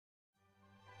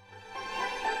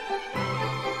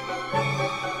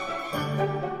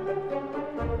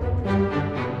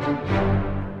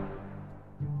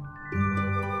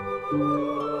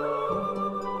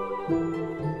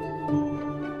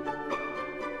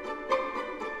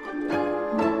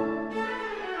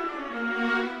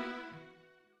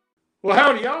Well,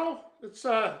 howdy, y'all.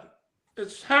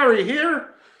 It's Harry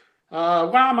here.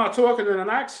 Why am I talking in an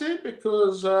accent?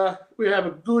 Because we have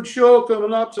a good show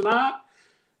coming up tonight.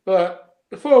 But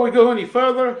before we go any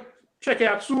further, check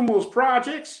out Sumo's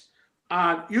projects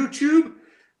on YouTube,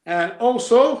 and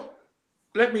also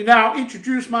let me now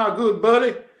introduce my good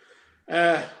buddy,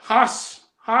 Haas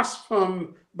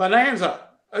from Bonanza.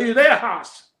 Are you there,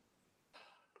 Haas?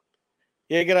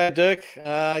 Yeah, g'day, Dirk.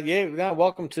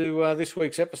 Welcome to this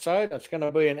week's episode. It's going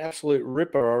to be an absolute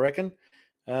ripper, I reckon.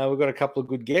 We've got a couple of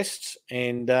good guests,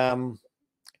 and I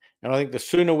think the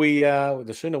sooner we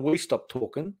stop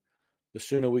talking, the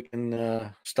sooner we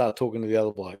can start talking to the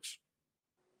other blokes.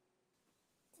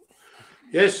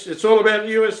 Yes, it's all about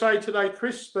the USA today,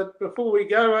 Chris. But before we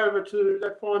go over to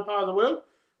that fine part of the world,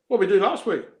 what did we do last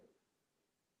week?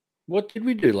 What did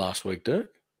we do last week,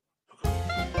 Dirk?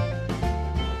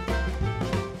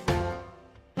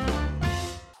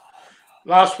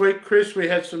 Last week, Chris, we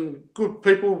had some good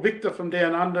people, Victor from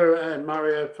Down Under and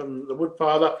Mario from the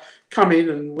Woodfather, come in,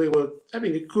 and we were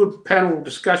having a good panel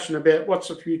discussion about what's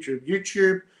the future of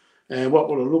YouTube and what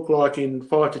will it look like in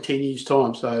 5 to 10 years'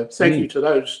 time. So thank you to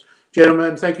those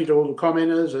gentlemen. Thank you to all the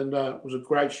commenters, and it was a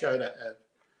great show to have.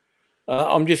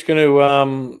 I'm just going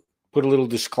to put a little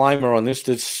disclaimer on this.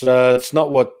 It's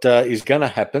not what is going to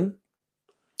happen,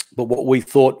 but what we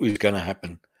thought was going to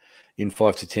happen in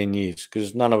 5 to 10 years,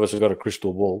 because none of us have got a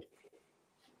crystal ball.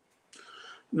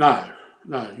 No,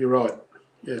 you're right.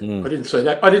 Yeah, I didn't see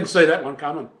that. I didn't see that one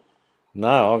coming.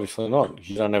 No, obviously not.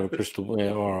 You don't have a crystal ball.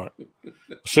 Yeah, all right.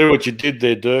 See what you did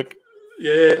there, Dirk.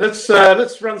 Yeah, let's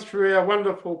run through our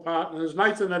wonderful partners.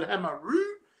 Nathan at Hamaroo.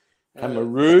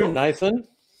 Nathan.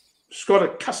 Scott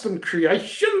at Custom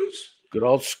Creations. Good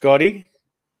old Scotty.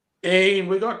 And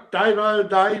we got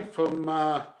Dave from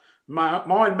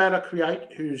Mind Matter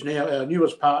Create, who's now our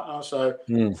newest partner. So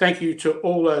thank you to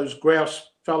all those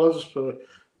grouse fellas for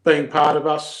being part of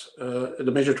us.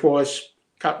 The Measure Twice,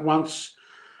 Cut Once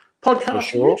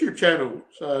podcast YouTube channel.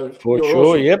 So for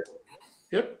sure, awesome.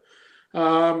 Yep.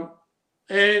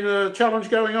 And a challenge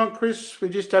going on, Chris. We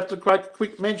just have to make a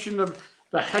quick mention of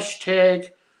the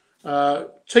hashtag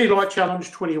Tea Light Challenge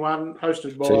 21,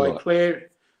 hosted by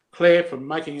Claire from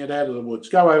Making It Out of the Woods.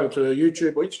 Go over to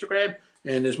YouTube or Instagram,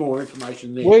 and there's more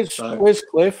information there. Where's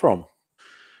Claire from?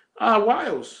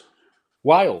 Wales.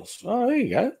 Wales. Oh, there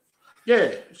you go.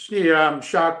 Yeah, it's near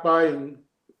Shark Bay and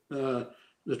the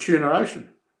Tuna Ocean.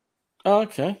 Oh,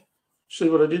 okay. See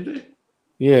what I did there?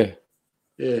 Yeah.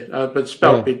 Yeah, but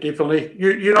spelled a bit differently.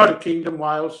 United Kingdom,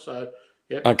 Wales. So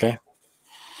yeah. Okay.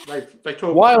 They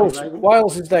talk.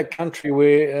 Wales is that country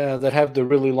where that have the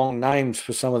really long names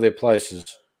for some of their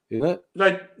places, isn't it?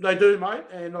 They do, mate.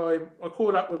 And I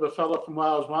caught up with a fella from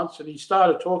Wales once, and he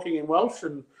started talking in Welsh,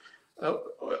 and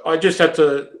I just had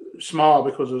to smile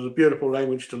because it was a beautiful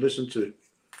language to listen to.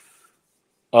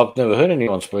 I've never heard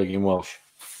anyone speaking Welsh.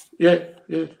 Yeah.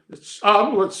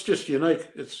 It's just unique.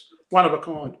 It's one of a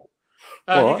kind.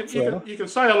 You can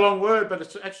say a long word, but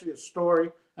it's actually a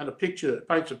story and a picture. It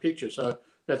paints a picture. So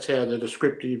that's how the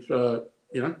descriptive,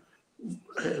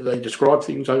 they describe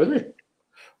things over there.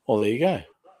 Well, there you go.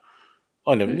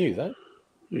 I never knew that.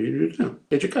 You're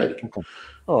educated. Okay.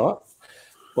 All right.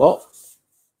 Well,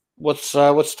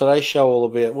 what's today's show all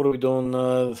about? What are we doing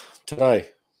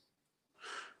today?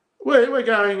 We're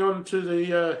going on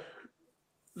to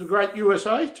the great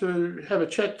USA to have a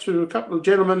chat to a couple of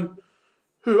gentlemen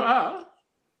who are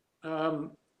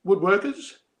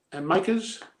woodworkers and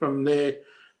makers from their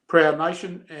proud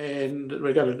nation, and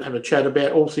we're going to have a chat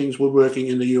about all things woodworking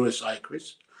in the USA,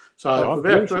 Chris. So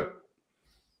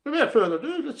without further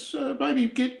ado, let's maybe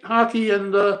get Harki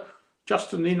and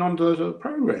Justin in onto the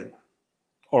program.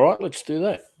 All right, let's do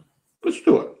that. Let's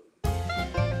do it.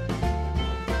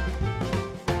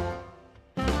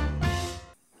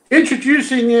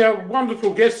 Introducing our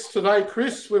wonderful guests today,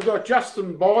 Chris. We've got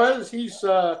Justin Byers. He's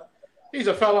a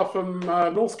fella from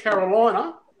North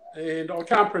Carolina, and I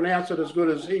can't pronounce it as good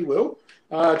as he will.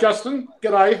 Justin,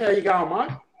 g'day. How you going,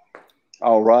 mate?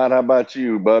 All right. How about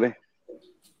you, buddy?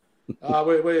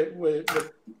 We're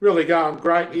really going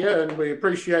great here, and we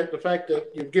appreciate the fact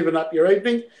that you've given up your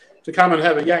evening to come and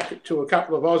have a yak to a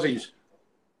couple of Aussies.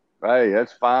 Hey,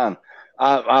 that's fine.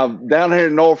 I'm down here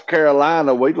in North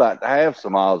Carolina. We'd like to have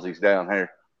some Aussies down here.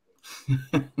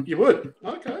 You would?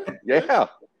 Okay. Yeah.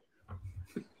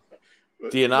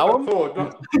 Do you know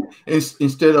them?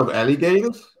 Instead of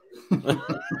alligators?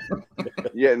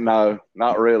 Yeah, no,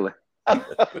 not really.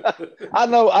 I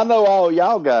know all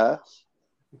y'all guys.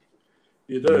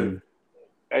 You do?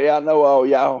 Yeah, I know all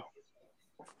y'all.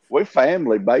 We're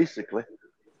family, basically.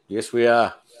 Yes, we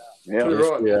are. Yeah,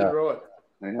 You're right.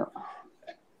 Yeah.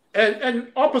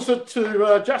 And opposite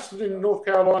to Justin in North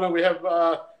Carolina, we have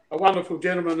a wonderful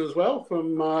gentleman as well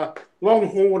from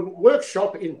Longhorn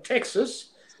Workshop in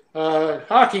Texas.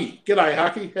 Harki, g'day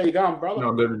Harki, how you going, brother?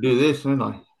 I better do this, don't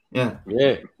I? Yeah.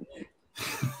 Yeah.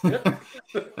 Yep.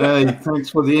 Thanks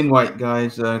for the invite,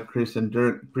 guys. Chris and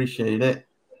Dirk, appreciate it.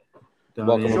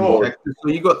 Welcome in aboard. Texas.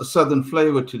 So you got the southern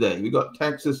flavor today. We got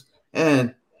Texas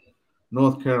and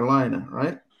North Carolina,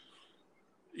 right?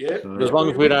 Yeah. So, As long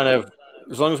as we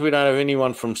don't have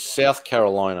anyone from South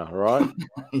Carolina, right?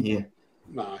 yeah.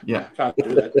 No, Yeah. can't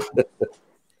do that.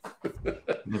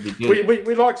 That'd be good.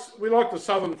 we like the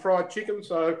southern fried chicken,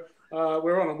 so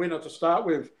we're on a winner to start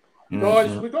with. Yeah,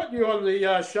 Guys, yeah. we got you on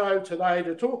the show today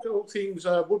to talk all things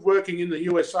woodworking in the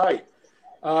USA.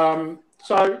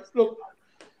 So, look,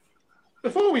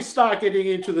 before we start getting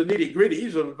into the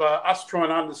nitty-gritties of us trying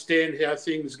to understand how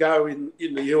things go in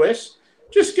the US,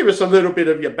 just give us a little bit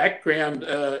of your background,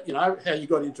 how you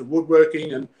got into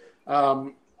woodworking and,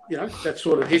 that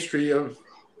sort of history of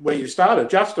where you started.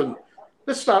 Justin,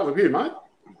 let's start with you, mate.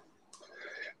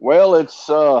 Well, it's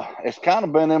kind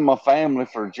of been in my family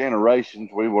for generations.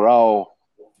 We were all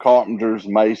carpenters,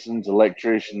 masons,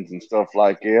 electricians, and stuff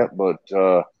like that.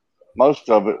 But most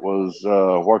of it was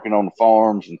working on the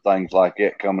farms and things like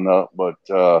that coming up.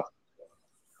 But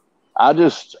I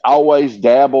just always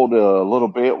dabbled a little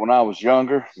bit when I was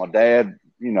younger. My dad,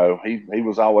 he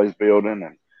was always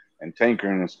building and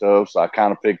tinkering and stuff. So I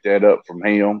kind of picked that up from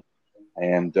him.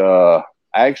 And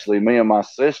actually, me and my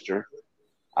sister,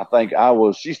 I think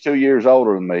she's 2 years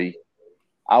older than me.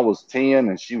 I was 10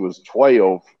 and she was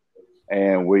 12.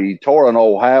 And we tore an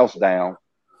old house down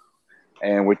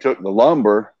and we took the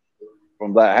lumber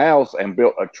from that house and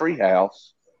built a tree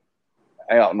house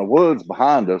out in the woods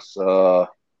behind us.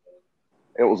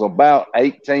 It was about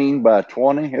 18 by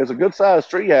 20. It was a good sized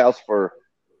tree house for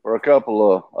a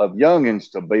couple of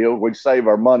youngins to build. We'd save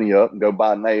our money up and go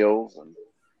buy nails and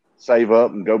save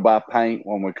up and go buy paint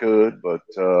when we could. But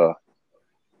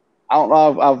I don't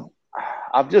know.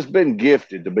 I've just been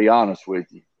gifted, to be honest with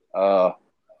you.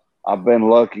 I've been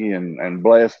lucky and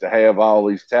blessed to have all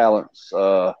these talents.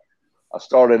 I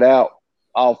started out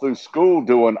all through school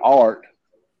doing art.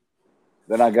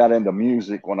 Then I got into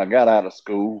music when I got out of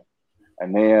school.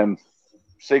 And then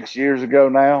 6 years ago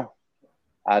now,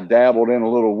 I dabbled in a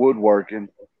little woodworking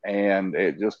and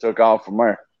it just took off from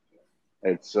there.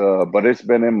 But it's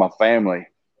been in my family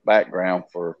background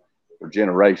for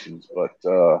generations, but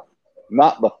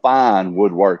not the fine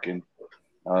woodworking,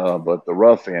 but the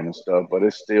rough end and stuff. But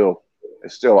it's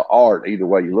still art either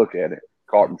way you look at it.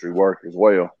 Carpentry work as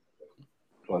well.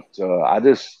 But I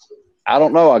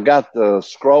don't know. I got the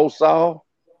scroll saw,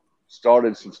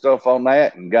 started some stuff on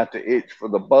that, and got the itch for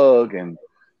the bug. And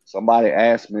somebody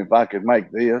asked me if I could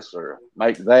make this or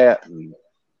make that, and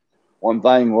one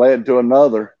thing led to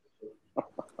another.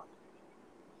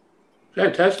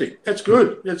 Fantastic. That's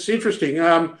good. That's interesting.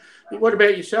 What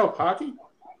about yourself, Harki?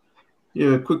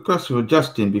 Yeah, quick question for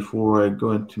Justin before I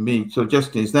go into me. So,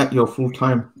 Justin, is that your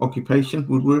full-time occupation,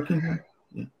 woodworking?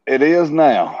 Yeah. It is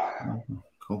now.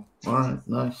 Cool. All right.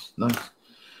 Nice.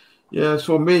 Yeah,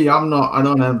 so me, I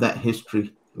don't have that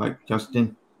history like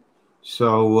Justin.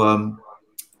 So,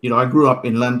 I grew up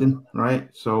in London, right?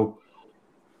 So,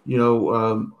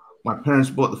 my parents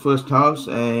bought the first house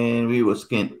and we were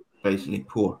skint, basically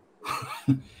poor.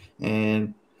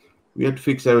 And we had to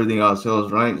fix everything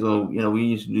ourselves, right? So, we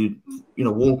used to do,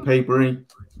 wallpapering.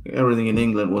 Everything in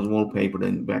England was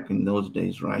wallpapered back in those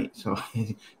days, right? So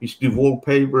we used to do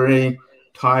wallpapering,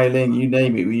 tiling, you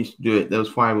name it. We used to do it. There was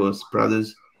 5 of us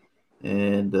brothers.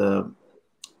 And when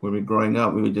we were growing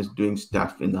up, we were just doing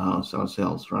stuff in the house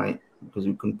ourselves, right? Because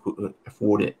we couldn't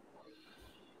afford it.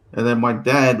 And then my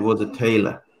dad was a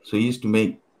tailor. So he used to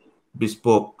make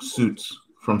bespoke suits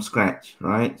from scratch,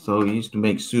 right? So he used to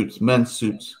make suits, men's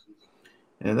suits.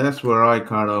 And that's where I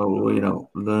kind of,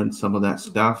 learned some of that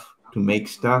stuff to make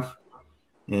stuff,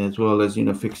 as well as,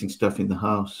 fixing stuff in the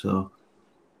house. So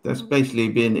that's basically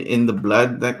been in the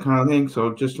blood, that kind of thing.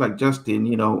 So just like Justin,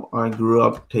 I grew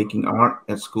up taking art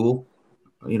at school,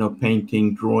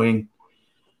 painting, drawing.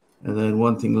 And then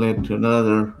one thing led to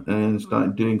another and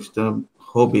started doing some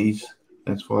hobbies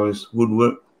as far as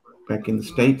woodwork back in the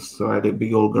States. So I had a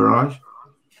big old garage.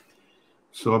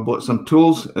 So I bought some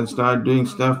tools and started doing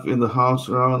stuff in the house,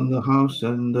 around the house.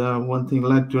 And one thing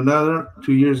led to another.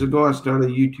 2 years ago, I started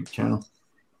a YouTube channel.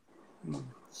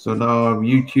 So now I'm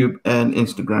YouTube and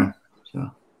Instagram.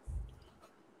 So.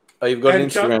 Oh, you've got an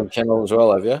Instagram channel as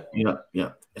well, have you?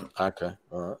 Yeah. Okay,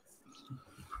 all right.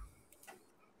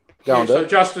 So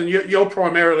Justin, you're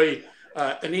primarily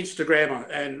an Instagrammer,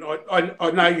 and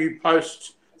I know you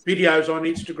post videos on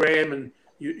Instagram and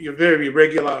you're very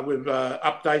regular with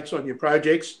updates on your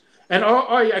projects. And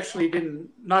I actually didn't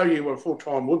know you were a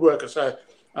full-time woodworker, so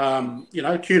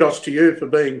kudos to you for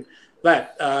being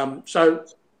that. So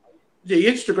the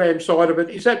Instagram side of it,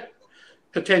 is that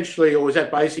potentially, or is that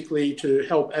basically to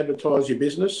help advertise your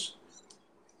business?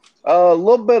 A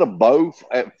little bit of both.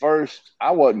 At first, I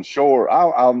wasn't sure.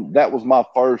 That was my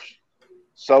first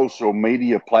social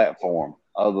media platform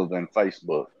other than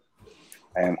Facebook.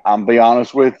 And I'm be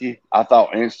honest with you, I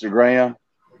thought Instagram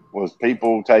was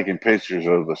people taking pictures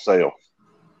of themselves,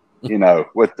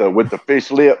 with the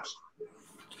fish lips.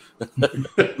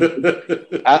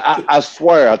 I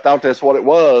swear, I thought that's what it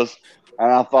was.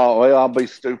 And I thought, well, I'll be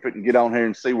stupid and get on here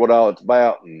and see what all it's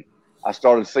about. And I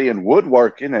started seeing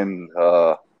woodworking and,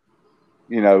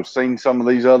 seeing some of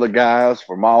these other guys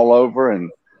from all over.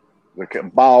 And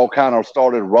the ball kind of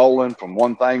started rolling from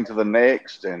one thing to the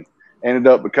next and ended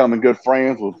up becoming good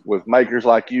friends with makers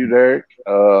like you, Derek,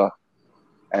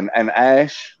 and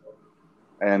Ash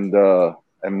and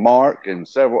Mark and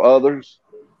several others.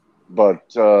 But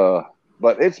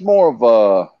it's more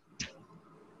of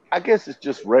I guess it's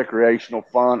just recreational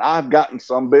fun. I've gotten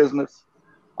some business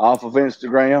off of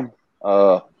Instagram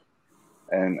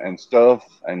and stuff,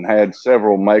 and had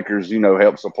several makers,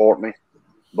 help support me.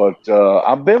 But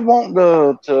I've been wanting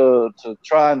to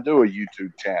try and do a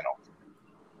YouTube channel.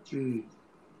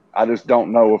 I just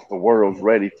don't know if the world's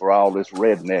ready for all this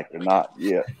redneck or not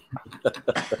yet.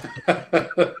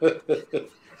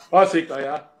 I think they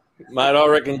are. Mate, I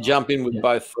reckon jump in with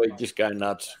both feet, just go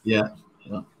nuts. Yeah.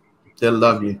 They'll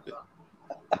love you.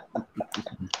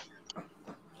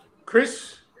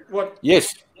 Chris, what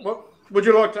would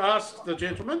you like to ask the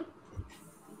gentleman?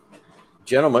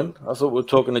 Gentlemen, I thought we were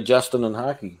talking to Justin and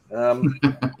Harki.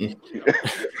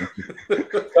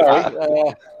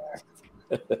 Sorry.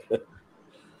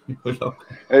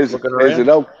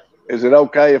 Is it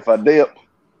okay if I dip?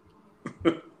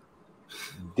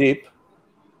 Dip?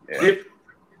 Yeah. Dip?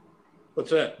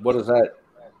 What's that? What is that?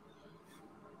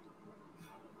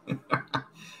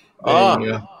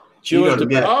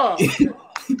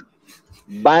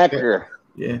 Backer.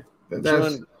 Yeah. That's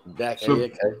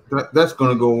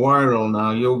going to go viral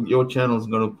now. Your channel's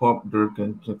going to pop, Dirk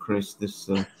and Chris. This,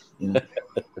 I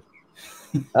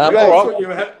thought you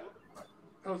had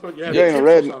you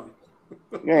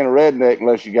ain't a redneck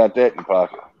unless you got that in your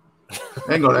pocket.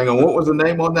 Hang on. What was the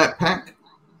name on that pack?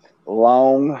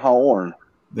 Longhorn.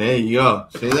 There you go.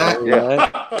 See that? Yeah.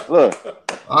 Look.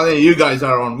 I think you guys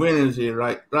are on winners here,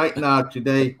 right now.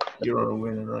 Today, you're on a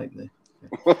winner right there.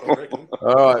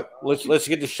 All right, let's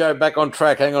get the show back on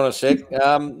track. Hang on a sec.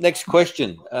 Next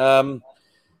question.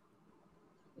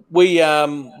 We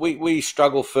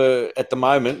struggle at the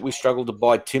moment. We struggle to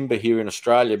buy timber here in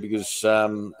Australia because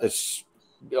it's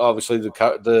obviously the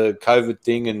COVID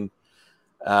thing,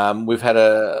 and we've had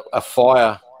a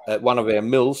fire at one of our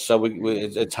mills, so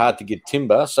it's hard to get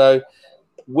timber. So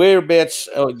whereabouts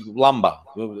lumber?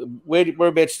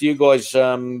 Whereabouts do you guys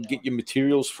get your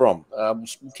materials from?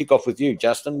 Kick off with you,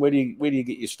 Justin. Where do you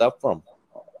get your stuff from?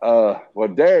 Well,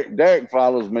 Derek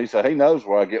follows me, so he knows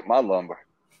where I get my lumber.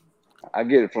 I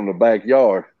get it from the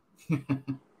backyard.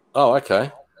 Oh,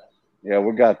 okay. Yeah,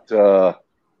 we got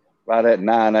right at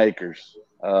 9 acres.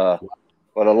 But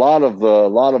a lot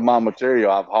of my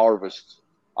material I've harvested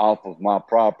off of my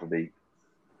property.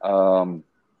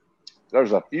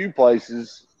 There's a few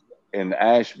places in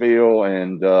Asheville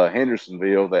and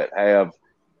Hendersonville that have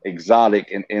exotic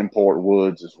and import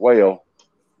woods as well.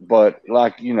 But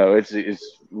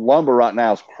it's lumber right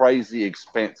now is crazy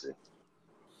expensive.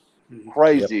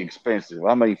 Expensive.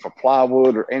 I mean, for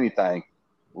plywood or anything.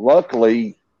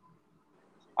 Luckily,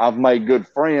 I've made good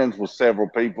friends with several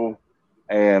people,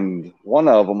 and one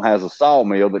of them has a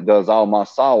sawmill that does all my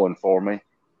sawing for me.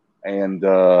 And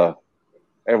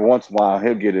every once in a while,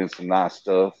 he'll get in some nice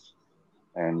stuff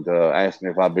and ask me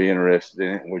if I'd be interested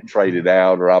in it. We trade it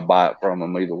out, or I buy it from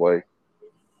him, either way.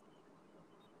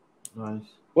 Nice.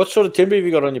 What sort of timber have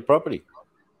you got on your property?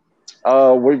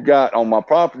 We've got on my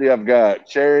property, I've got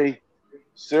cherry,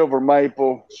 silver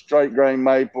maple, straight grain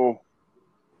maple,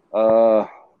 and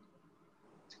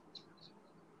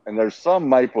there's some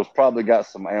maples probably got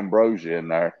some ambrosia in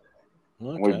there.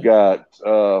 Okay. We've got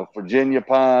Virginia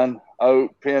pine,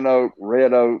 oak, pin oak,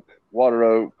 red oak, water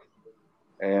oak,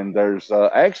 and there's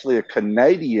actually a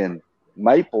Canadian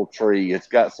maple tree. It's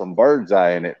got some bird's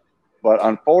eye in it, but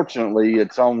unfortunately,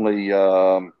 it's only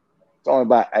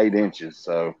about 8 inches.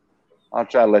 So I'll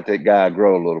try to let that guy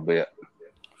grow a little bit.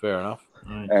 Fair enough.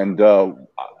 And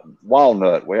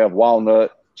walnut. We have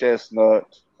walnut,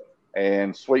 chestnut,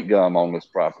 and sweet gum on this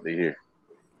property here.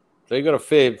 So you got a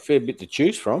fair bit to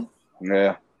choose from.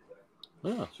 Yeah.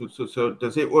 Oh, So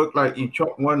does it work like you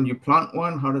chop one, you plant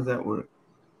one? How does that work?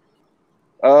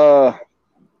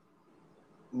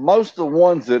 Most of the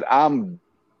ones that I'm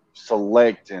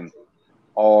selecting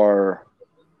are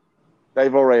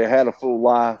they've already had a full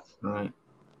life, Right.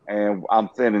 and I'm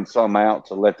thinning some out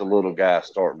to let the little guy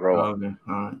start growing. Okay.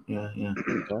 All right. Yeah.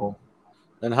 okay. Cool.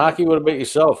 And Harky, what about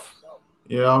yourself?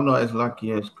 Yeah, I'm not as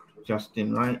lucky as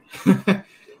Justin, right?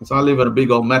 So I live in a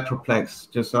big old metroplex,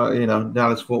 just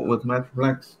Dallas Fort Worth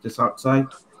metroplex, just outside.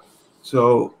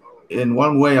 So in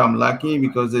one way, I'm lucky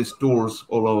because there's stores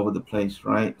all over the place,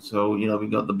 right? So we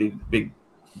got the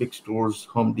big stores,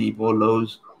 Home Depot,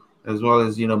 Lowe's, as well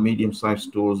as medium-sized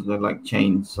stores. They're like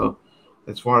chains. So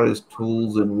as far as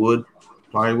tools and wood,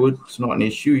 plywood, it's not an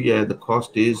issue. Yeah, the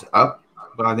cost is up,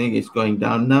 but I think it's going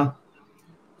down now.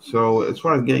 So as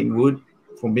far as getting wood,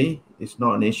 for me, it's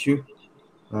not an issue.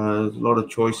 There's a lot of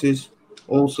choices.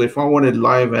 Also, if I wanted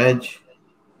live edge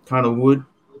kind of wood,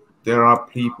 there are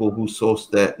people who source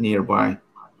that nearby,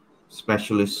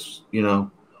 specialists.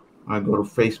 I go to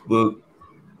Facebook,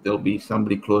 there'll be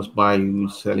somebody close by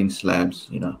who's selling slabs,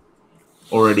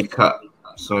 already cut.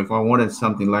 So if I wanted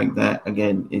something like that,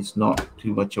 again, it's not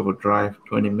too much of a drive,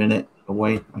 20-minute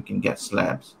away, I can get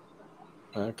slabs.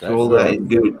 Okay, So all fair that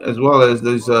enough. is good, as well as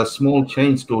there's small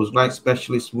chain stores like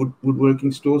specialist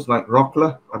woodworking stores like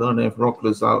Rockler. I don't know if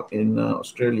Rockler's out in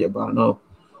Australia, but I know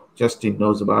Justin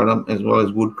knows about them, as well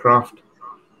as Woodcraft.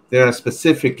 There are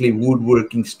specifically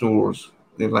woodworking stores.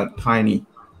 They're like tiny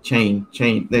chain.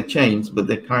 They're chains, but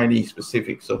they're tiny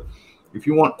specific. So if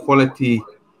you want quality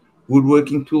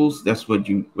woodworking tools, that's where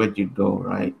you go,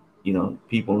 right?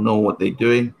 People know what they're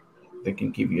doing. They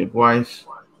can give you advice.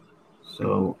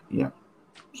 So yeah,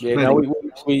 it's Yeah, no,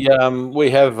 plenty. we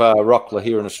have Rockler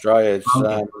here in Australia. It's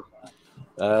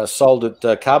Okay. sold at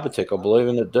Carbotech, I believe,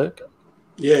 isn't it, Dirk?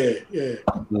 Yeah.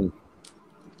 Mm.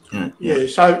 Yeah.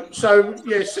 So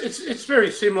yes, it's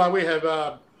very similar. We have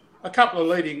a couple of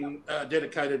leading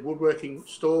dedicated woodworking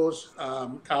stores,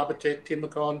 Carbotech,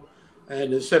 Timbercon,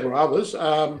 and there's several others.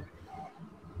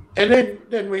 And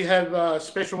then we have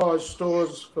specialised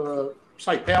stores for,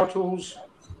 say, power tools.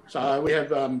 So we have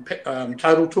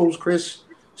Total Tools, Chris,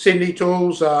 Cindy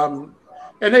Tools, and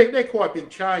they're quite big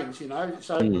chains,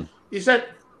 So Mm. is that?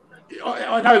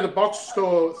 I know the box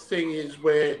store thing is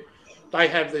where they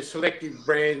have their selective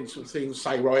brands of things,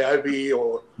 say Ryobi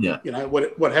or Yeah.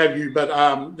 what have you, but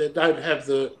they don't have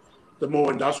the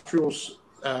more industrial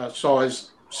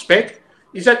size spec.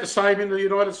 Is that the same in the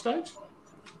United States?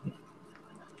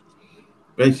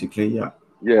 Basically, yeah.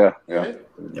 Yeah.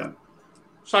 Yeah.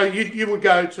 So you would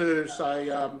go to, say,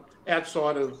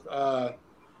 outside of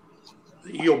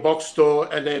your box store,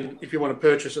 and then if you want to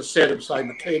purchase a set of, say,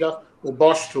 Makita or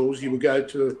Bosch tools, you would go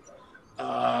to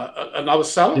another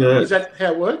seller. Yeah. Is that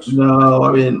how it works? No,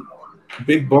 I mean,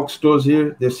 big box stores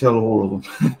here, they sell all of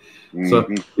them. So,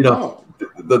 Hmm. Oh,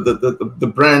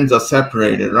 the brands are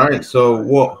separated, right? So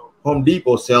what Home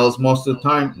Depot sells most of the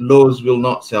time, Lowe's will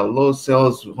not sell. Lowe's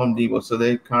sells Home Depot, so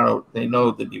they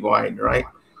know the divide, right?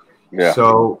 Yeah.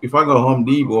 So if I go Home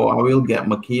Depot, I will get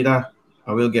Makita,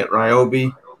 I will get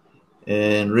Ryobi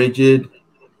and Rigid,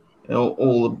 I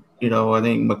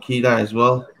think Makita as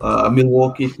well,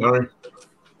 Milwaukee, sorry.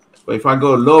 But if I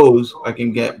go Lowe's, I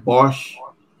can get Bosch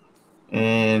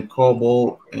and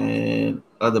Cobalt and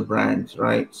other brands,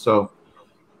 right? So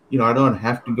I don't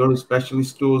have to go to specialty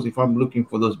stores. If I'm looking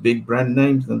for those big brand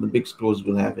names, then the big stores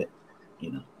will have it.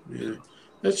 yeah.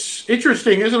 It's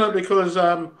interesting, isn't it? Because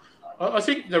I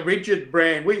think the Rigid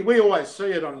brand, we always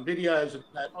see it on videos and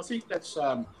that. I think that's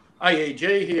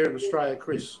AEG here in Australia,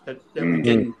 Chris, that we Hmm. Mm.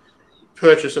 can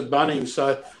purchase at Bunnings.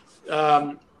 So,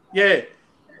 yeah.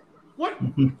 What?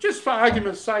 Mhm. Just for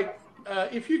argument's sake,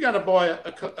 if you're going to buy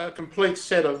a complete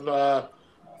set of,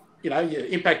 your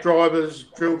impact drivers,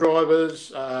 drill drivers,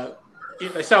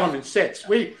 they sell them in sets.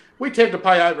 We tend to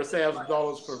pay over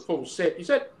 $1,000 for a full set. Is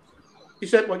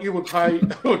that what you would pay?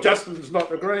 Well, Justin's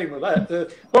not agreeing with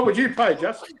that. What would you pay,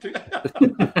 Justin?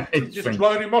 To It's just strange.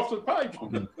 load him off the page.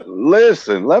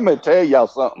 Listen, let me tell y'all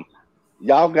something.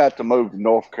 Y'all got to move to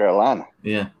North Carolina.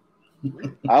 Yeah.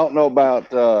 I don't know about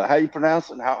how you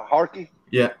pronounce it. Harki?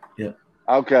 Yeah.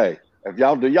 Okay.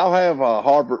 Do y'all have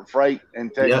Harbor Freight in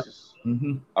Yeah. Texas?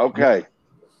 Hmm. Okay.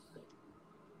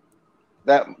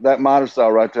 That miter saw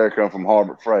right there come from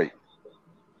Harbor Freight.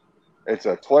 It's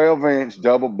a 12-inch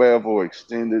double bevel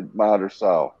extended miter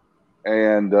saw.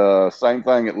 And same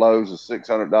thing at Lowe's is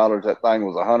 $600. That thing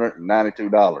was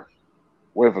 $192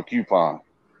 with a coupon.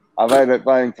 I've had that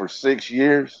thing for 6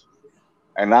 years,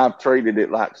 and I've treated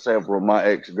it like several of my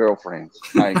ex-girlfriends.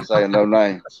 I ain't saying no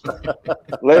names.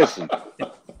 Listen,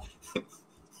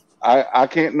 I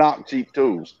can't knock cheap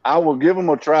tools. I will give them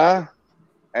a try,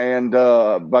 and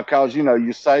because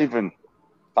you're saving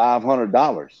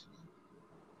 $500.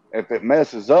 If it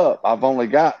messes up, I've only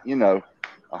got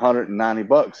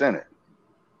 $190 in it.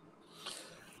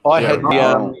 I Yeah, had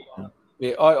how-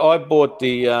 the I bought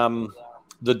the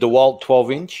DeWalt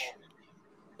 12-inch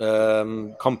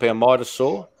compound miter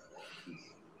saw.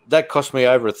 That cost me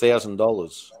over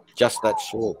 $1,000. Just that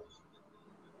saw.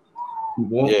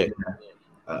 Yeah.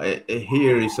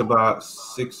 Here it's about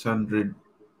 600,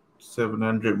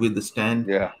 700 with the stand.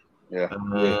 Yeah.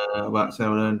 About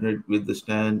 700 with the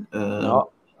stand. No,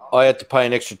 I had to pay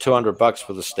an extra $200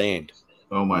 for the stand.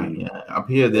 Oh my! Yeah, up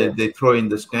here they throw in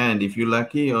the stand if you're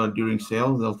lucky, or during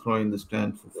sales they'll throw in the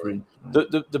stand for free.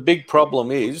 The big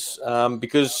problem is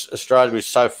because Australia is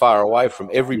so far away from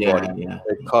everybody.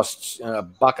 It costs a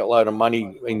bucket load of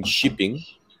money in shipping.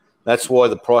 That's why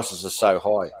the prices are so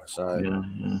high. So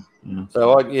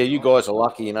you guys are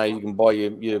lucky. You can buy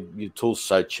your tools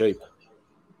so cheap.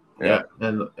 Yeah,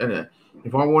 and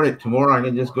if I want it tomorrow, I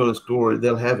can just go to the store.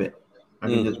 They'll have it. I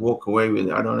can just walk away with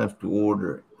it. I don't have to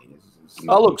order it.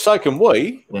 Oh, look, so can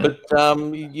we. Yeah. But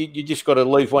you just got to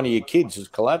leave one of your kids as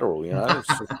collateral, Yeah.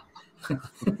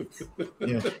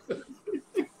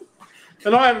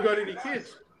 And I haven't got any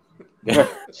kids.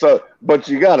 So, but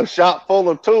you got a shop full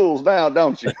of tools now,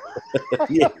 don't you?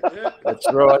 Yeah, that's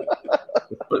right.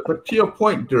 But to your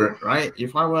point, Dirk, right?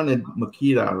 If I wanted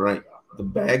Makita, right,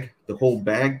 the whole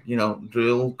bag,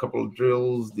 drill, couple of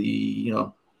drills, the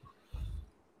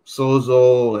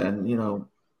Sawzall, and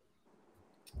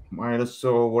miter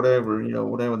saw, whatever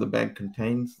whatever the bag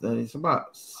contains, then it's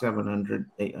about $700,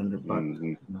 $800.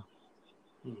 Mm-hmm.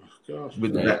 Oh, gosh.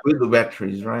 With the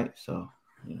batteries, right? So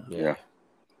yeah.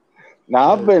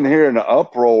 Now I've been hearing an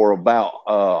uproar about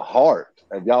Hart.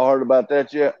 Have y'all heard about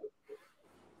that yet?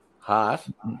 Hart?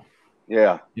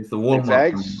 Yeah, it's the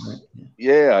Walmart.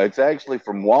 It's actually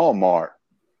from Walmart.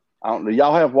 Do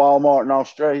y'all have Walmart in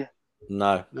Australia?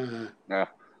 No. No.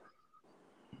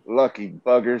 Lucky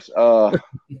buggers.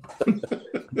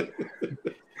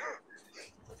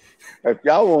 If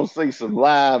y'all want to see some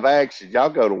live action, y'all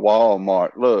go to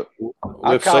Walmart. Look,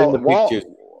 we've seen the pictures.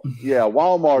 Yeah,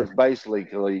 Walmart's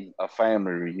basically a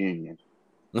family reunion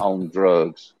on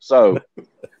drugs. So,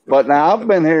 but now I've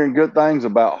been hearing good things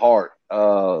about Hart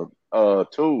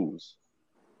tools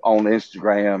on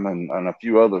Instagram and a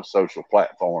few other social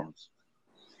platforms.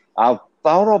 I've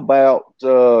thought about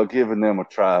giving them a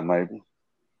try, maybe.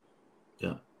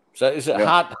 Yeah. So is it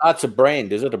Hart? Hart's a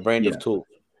brand. Is it a brand of tools?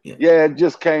 Yeah, it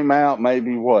just came out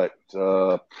maybe a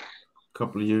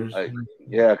couple of years. A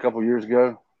couple of years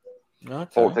ago.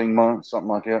 Okay. 14 months, something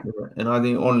like that. And I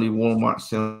think only Walmart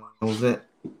sells it.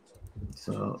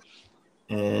 So,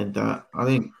 and I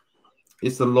think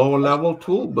it's a lower level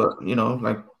tool, but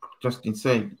like Justin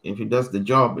said, if it does the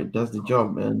job, it does the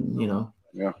job, and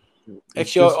Yeah.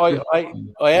 Actually,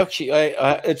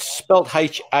 it's spelled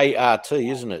HART,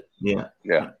 isn't it? Yeah.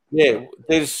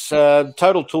 There's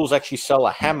Total Tools actually sell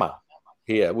a hammer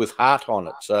here with Hart on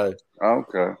it. So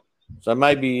okay. So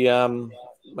maybe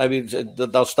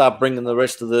they'll start bringing the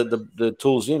rest of the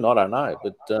tools in. I don't know,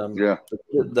 but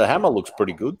the hammer looks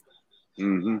pretty good.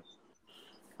 Mm-hmm.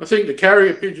 I think the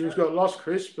carrier pigeons got lost,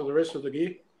 Chris, for the rest of the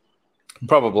gear.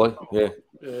 Probably, yeah.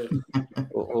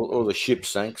 Or the ship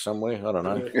sank somewhere. I don't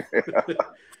know.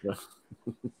 Yeah.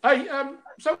 Hey,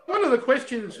 so one of the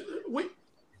questions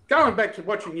going back to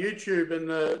watching YouTube and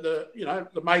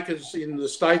the makers in the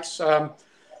States,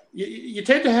 you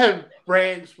tend to have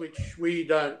brands which we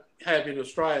don't have in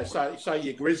Australia. So, say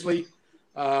your Grizzly,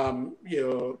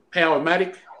 your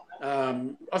Powermatic.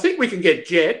 I think we can get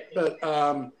Jet, but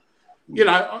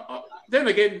then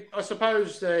again, I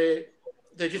suppose they're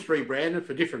just rebranded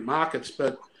for different markets.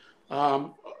 But I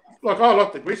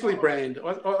like the Grizzly brand.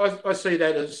 I see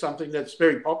that as something that's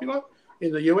very popular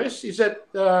in the US. Is that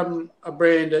a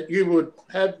brand that you would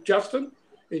have, Justin,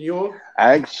 in your?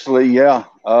 Actually, yeah.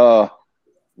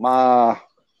 My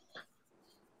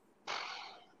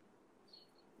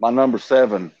number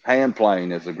 7 hand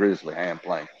plane is a Grizzly hand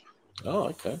plane. Oh,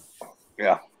 okay.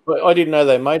 Yeah. But I didn't know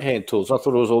they made hand tools. I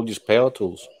thought it was all just power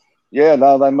tools. Yeah,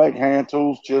 no, they make hand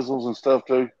tools, chisels, and stuff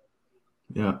too.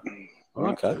 Yeah.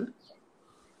 Okay.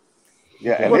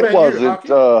 Yeah, and it wasn't.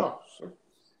 Well,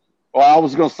 I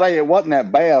was going to say it wasn't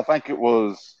that bad. I think it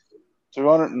was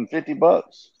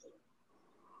 $250.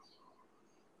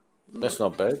 That's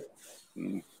not bad.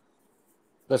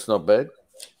 That's not bad.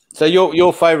 So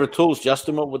your favorite tools,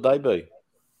 Justin, what would they be?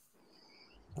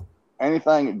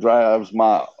 Anything that drives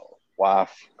my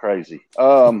wife crazy.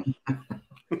 I'm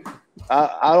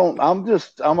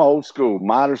old school.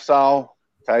 Miter saw,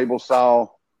 table saw,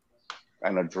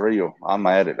 and a drill. I'm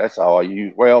at it. That's all I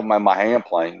use. Well, my hand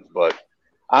planes, but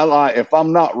if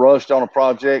I'm not rushed on a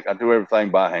project, I do everything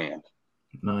by hand.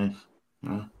 Nice.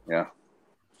 Yeah.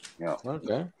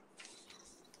 Okay.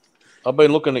 I've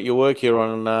been looking at your work here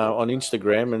on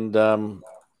Instagram, and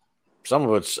some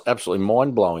of it's absolutely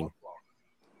mind blowing.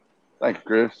 Thank you,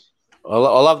 Chris. I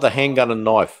love the handgun and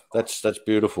knife. That's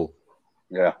beautiful.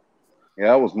 Yeah.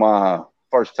 That was my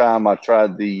first time I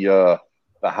tried the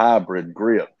hybrid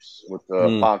grips with the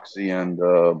epoxy and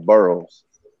burls.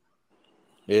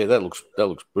 Yeah, that looks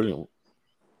brilliant.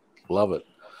 Love it.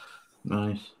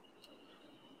 Nice.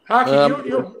 Harki,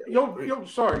 you're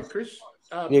sorry, Chris.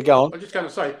 Yeah, go on. I'm just going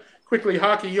to say quickly,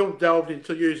 Harki, you've delved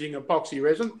into using epoxy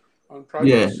resin on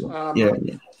projects. Yeah.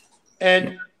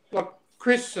 And like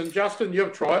Chris and Justin,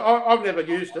 you've tried. I've never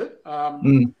used it. How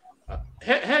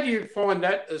do you find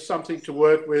that as something to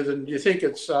work with? And do you think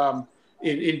it's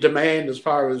in demand as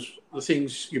far as the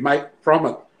things you make from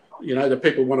it, that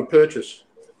people want to purchase?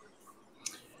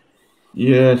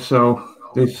 Yeah, so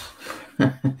this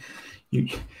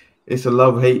it's a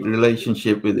love-hate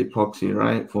relationship with epoxy,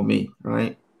 right? For me,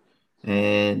 right?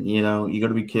 And you got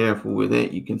to be careful with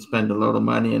it. You can spend a lot of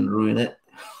money and ruin it.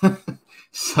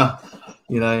 So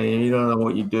you don't know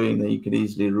what you're doing, then you could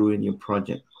easily ruin your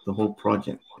project, the whole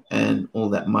project, and all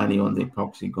that money on the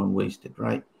epoxy gone wasted,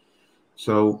 right?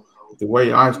 So the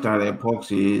way I started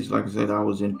epoxy is, like I said, I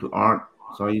was into art.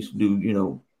 So I used to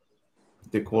do,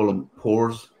 they call them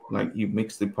pours. Like you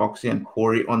mix the epoxy and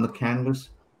pour it on the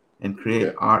canvas and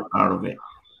create art out of it.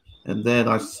 And then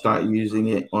I start using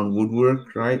it on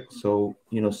woodwork, right? So,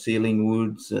 sealing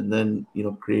woods and then,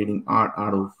 creating art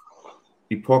out of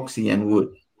epoxy and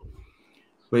wood.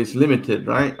 But it's limited,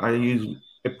 right? I use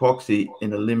epoxy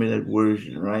in a limited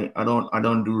version, right? I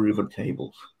don't do river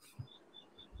tables.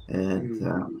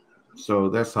 And so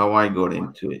that's how I got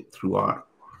into it, through art,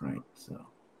 right? So.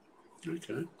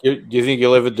 Okay. Do you think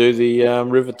you'll ever do the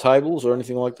river tables or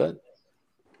anything like that?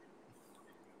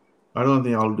 I don't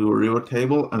think I'll do a river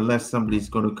table unless somebody's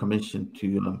going to commission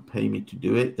to pay me to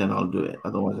do it. Then I'll do it.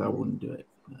 Otherwise, I wouldn't do it.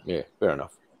 Yeah, fair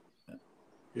enough.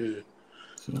 Yeah.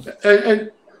 So.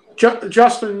 And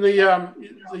Justin, the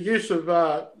use of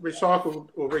recycled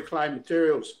or reclaimed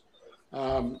materials.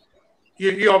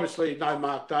 You obviously know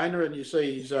Mark Dana, and you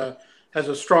see he has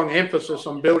a strong emphasis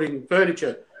on building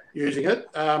furniture using it.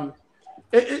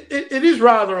 It is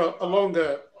rather a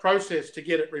longer process to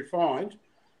get it refined,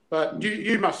 but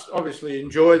you must obviously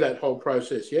enjoy that whole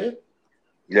process, yeah?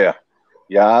 Yeah.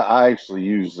 I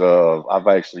actually I've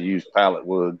actually used pallet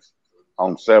woods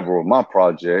on several of my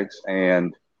projects,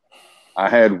 and I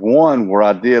had one where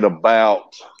I did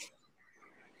about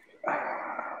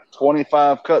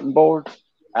 25 cutting boards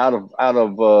out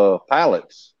of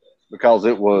pallets, because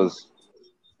it was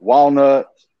walnut,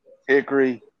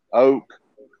 hickory, oak,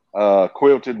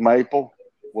 quilted maple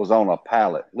was on a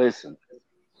pallet. Listen,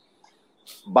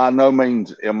 by no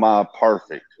means am I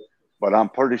perfect, but I'm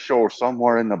pretty sure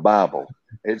somewhere in the Bible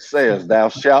it says, "Thou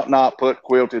shalt not put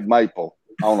quilted maple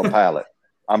on a pallet."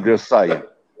 I'm just saying.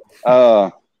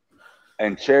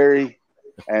 And cherry,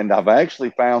 and I've actually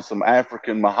found some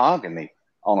African mahogany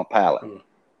on a pallet.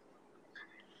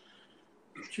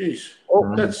 Jeez. All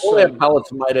our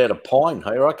pallets are made out of pine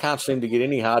here. I can't seem to get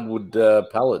any hardwood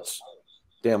pallets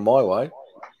down my way.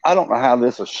 I don't know how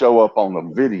this will show up on the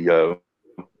video.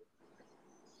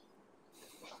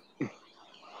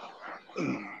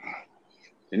 Can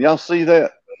y'all see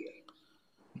that?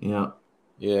 Yeah.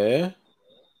 Yeah.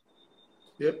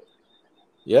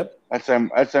 Yep.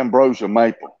 That's ambrosia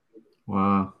maple.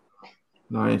 Wow.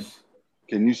 Nice.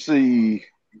 Can you see?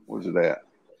 Where's it at?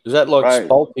 Is that like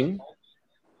spalting?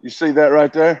 You see that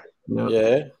right there? Yep.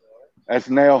 Yeah. That's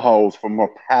nail holes from a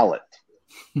pallet.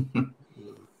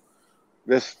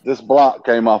 This block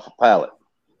came off a pallet.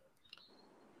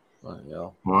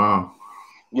 Wow.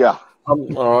 Yeah. All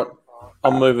right.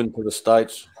 I'm moving to the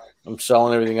States. I'm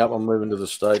selling everything up. I'm moving to the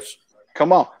States.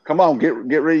 Come on, get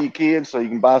rid of your kids so you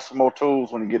can buy some more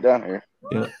tools when you get down here.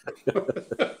 Yeah.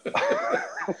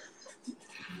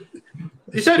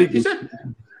 Is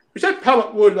that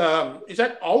pallet wood? Is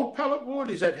that old pallet wood?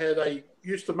 Is that how they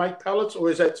used to make pallets, or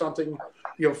is that something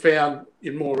you've found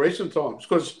in more recent times?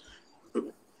 Because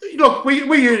look,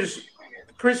 we use,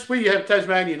 Chris, we have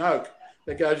Tasmanian oak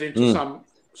that goes into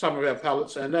some of our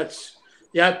pallets, and that's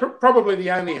probably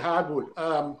the only hardwood.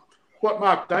 What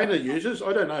Mark Dana uses,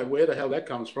 I don't know where the hell that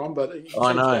comes from, but he seems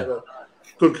to have a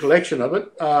good collection of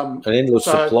it. An endless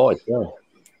supply.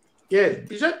 Yeah.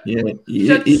 Is that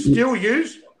still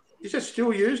used? Is that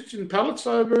still used in pallets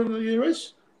over in the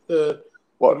US? The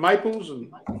maples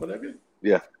and whatever?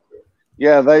 Yeah,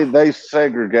 Yeah, they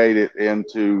segregate it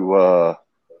into.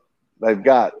 They've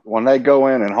got when they go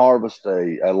in and harvest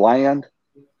a land,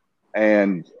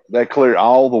 and they clear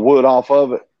all the wood off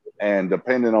of it, and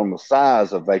depending on the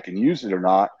size of they can use it or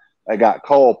not, they got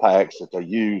coil packs that they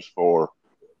use for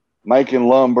making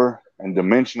lumber and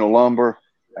dimensional lumber,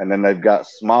 and then they've got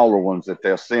smaller ones that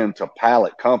they'll send to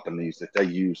pallet companies that they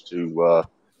use to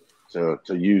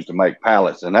use to make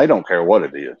pallets, and they don't care what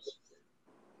it is.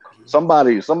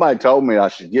 Somebody told me I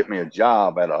should get me a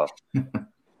job at a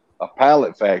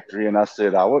pallet factory, and I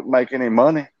said I wouldn't make any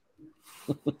money.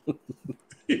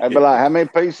 I'd be like, how many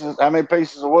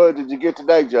pieces of wood did you get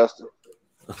today, Justin?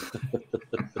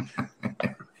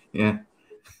 Yeah.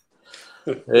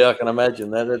 Yeah, I can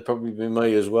imagine that. That'd probably be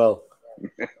me as well.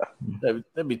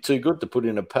 That'd be too good to put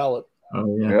in a pallet.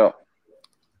 Oh yeah.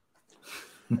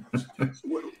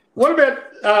 What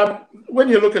about when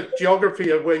you look at geography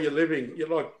of where you're living? You're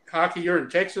like Harki, you're in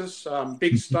Texas,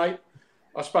 big state.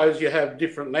 I suppose you have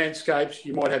different landscapes.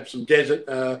 You might have some desert,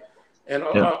 and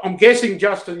I'm guessing,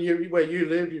 Justin, where you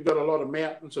live, you've got a lot of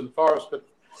mountains and forests. But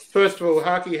first of all,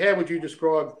 Harki, how would you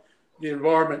describe the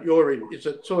environment you're in? Is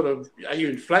it sort of, are you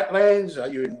in flatlands? Are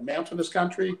you in mountainous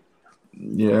country?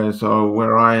 Yeah, so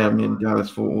where I am in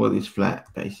Dallas-Fort Worth is flat,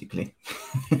 basically.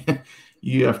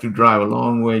 You have to drive a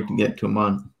long way to get to a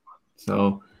mountain.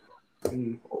 So,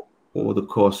 or the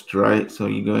coast, right? So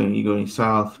you're going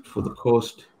south for the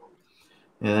coast,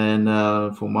 and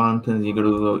for mountains you got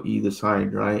to go either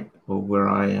side, right? Or where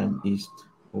I am, east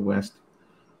or west.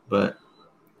 But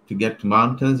to get to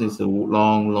mountains, it's a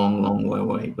long way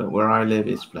away. But where I live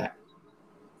is flat.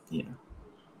 Yeah.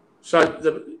 So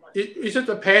is it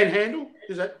the Panhandle?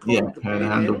 Is that called the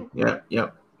Panhandle?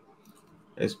 Yep.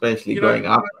 It's basically going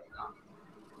up.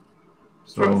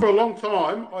 So, for a long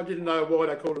time, I didn't know why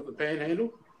they called it the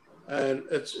Panhandle, and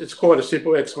it's quite a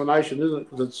simple explanation, isn't it?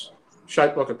 Because it's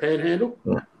shaped like a panhandle.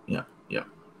 Yeah.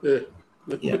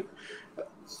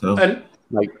 So and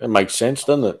it makes sense,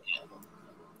 doesn't it?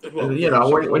 Well,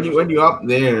 when you're up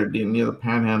there near the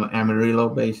Panhandle, Amarillo,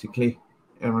 basically,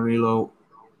 Amarillo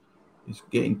is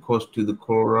getting close to the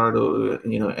Colorado,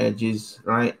 edges,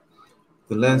 right?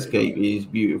 The landscape is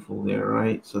beautiful there,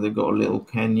 right? So they got a little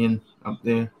canyon up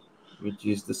there, which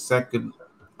is the second.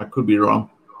 I could be wrong.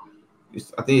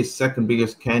 I think it's second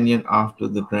biggest canyon after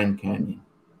the Grand Canyon.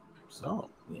 So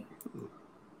yeah.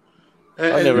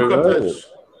 I never heard of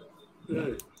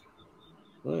it.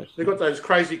 They've got those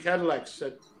crazy Cadillacs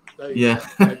that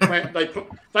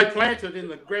they planted in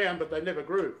the ground, but they never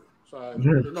grew. So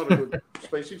they're not a good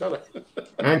species, are they?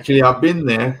 Actually, I've been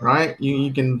there, right?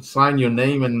 You can sign your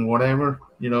name and whatever,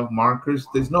 markers.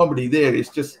 There's nobody there. It's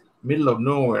just middle of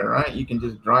nowhere, right? You can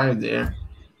just drive there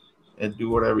and do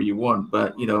whatever you want.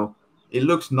 But, it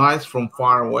looks nice from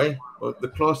far away. But the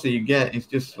closer you get, it's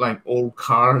just like old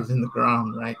cars in the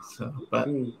ground, right? So, but,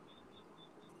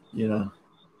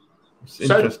 it's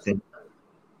interesting.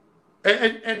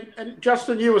 And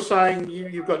Justin, you were saying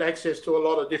you've got access to a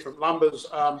lot of different lumbers.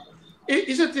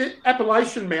 Is it the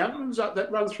Appalachian Mountains that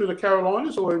run through the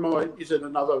Carolinas, or is it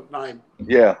another name?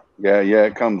 Yeah.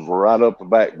 It comes right up the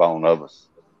backbone of us.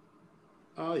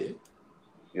 Oh, yeah.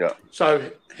 Yeah.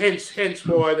 So hence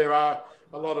why there are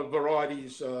a lot of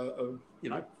varieties of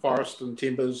forest and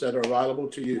timbers that are available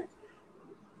to you.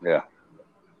 Yeah.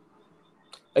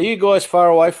 Are you guys far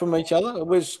away from each other?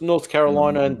 Where's North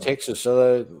Carolina and Texas?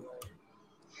 Yeah,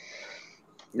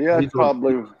 it's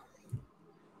probably.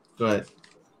 Go ahead.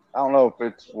 I don't know if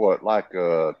it's like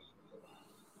a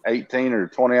 18 or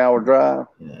 20-hour drive.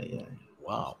 Yeah.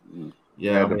 Wow.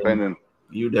 Yeah, depending.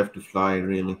 You'd have to fly,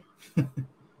 really.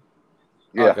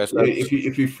 Yeah. Okay, so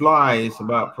if you fly, it's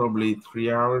about probably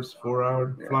 3 hours,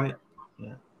 4-hour flight.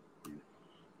 Yeah.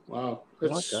 Wow.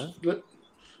 It's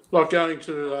like going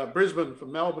to Brisbane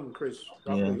from Melbourne, Chris.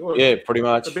 Yeah, pretty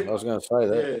much. I was going to say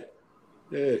that.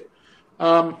 Yeah.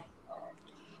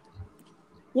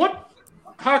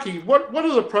 Harki, what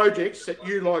are the projects that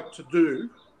you like to do,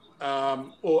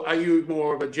 or are you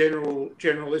more of a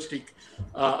generalistic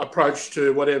approach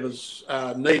to whatever's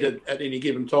needed at any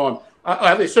given time?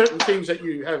 Are there certain things that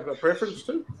you have a preference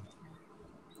to?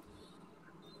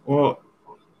 Well,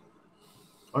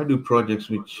 I do projects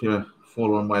which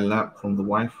fall on my lap from the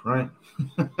wife, right?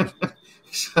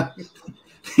 So,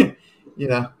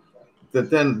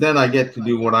 then I get to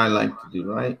do what I like to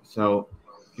do, right? So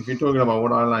if you're talking about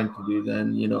what I like to do,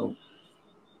 then,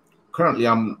 currently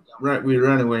we're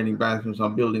renovating bathrooms.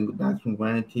 I'm building the bathroom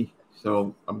vanity.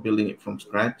 So I'm building it from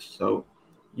scratch. So,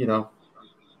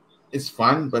 it's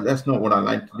fun, but that's not what I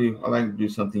like to do. I like to do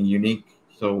something unique.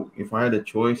 So if I had a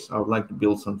choice, I would like to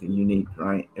build something unique,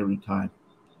 right? Every time.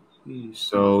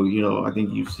 So, I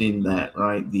think you've seen that,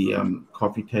 right? The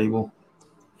coffee table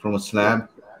from a slab.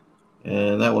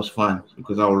 And that was fun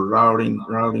because I was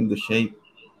routing the shape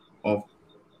of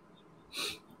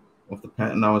the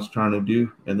pattern I was trying to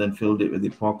do, and then filled it with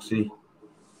epoxy,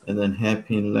 and then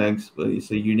hairpin legs. But it's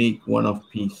a unique one-off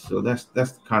piece, so that's the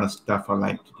kind of stuff I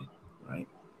like to do, right?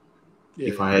 Yeah.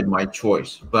 If I had my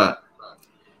choice, but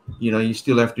you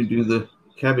still have to do the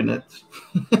cabinets.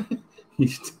 you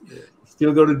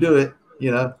still got to do it.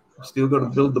 Still got to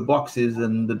build the boxes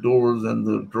and the doors and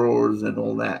the drawers and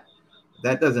all that.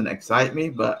 That doesn't excite me,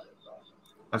 but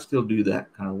I still do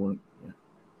that kind of work.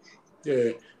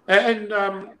 Yeah. And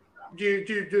do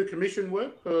you do commission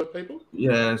work for people?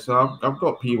 Yeah, so I've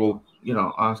got people,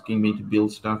 asking me to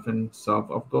build stuff and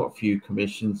stuff. I've got a few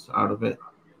commissions out of it,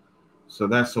 so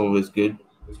that's always good.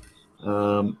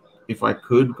 If I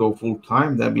could go full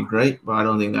time, that'd be great, but I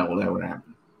don't think that will ever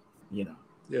happen. Yeah.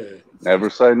 Never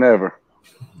say never.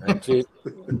 That's it.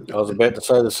 I was about to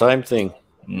say the same thing.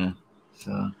 Yeah.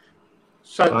 So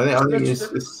So I think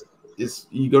it's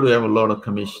you got to have a lot of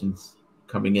commissions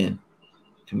coming in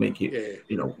to make it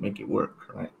make it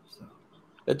work, right? So.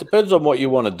 It depends on what you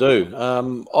want to do.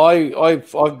 I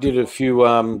did a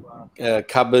few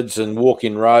cupboards and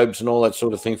walk-in robes and all that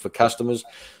sort of thing for customers.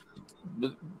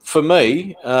 For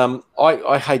me,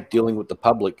 I hate dealing with the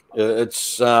public.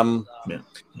 It's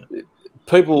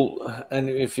people, and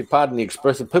if you pardon the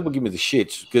expression, people give me the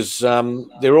shits because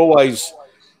they're always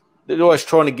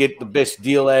trying to get the best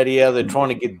deal out of you. They're trying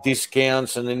to get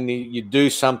discounts, and then you do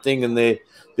something, and they're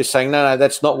saying, no,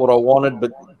 that's not what I wanted,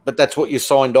 but that's what you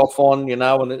signed off on,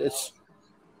 and it's.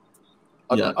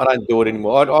 I don't do it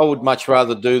anymore. I would much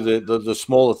rather do the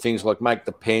smaller things like make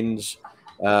the pens,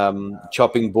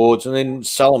 chopping boards, and then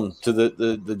sell them to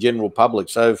the general public.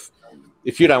 So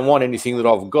if you don't want anything that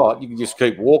I've got, you can just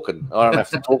keep walking. I don't have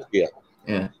to talk to you.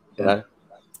 Yeah.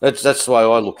 That's the way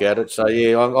I look at it. So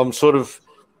yeah, I'm sort of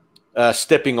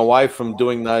stepping away from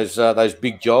doing those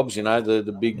big jobs.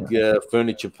 The big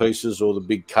furniture pieces or the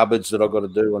big cupboards that I've got to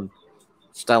do, and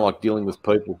just don't like dealing with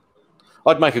people.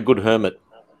 I'd make a good hermit.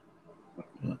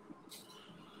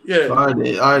 Yeah. So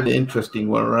I had an interesting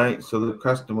one, right? So the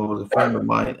customer was a friend of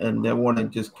mine, and they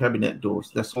wanted just cabinet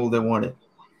doors. That's all they wanted.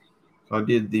 So I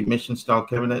did the mission style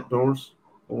cabinet doors,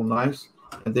 all nice,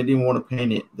 and they didn't want to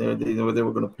paint it. They were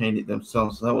going to paint it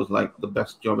themselves. So that was like the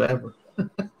best job ever,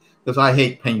 because I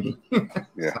hate painting.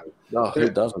 Yeah. No, who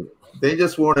doesn't? They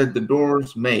just wanted the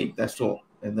doors made. That's all,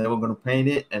 and they were going to paint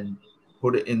it and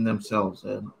put it in themselves.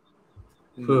 And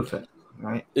perfect,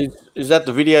 right? Is that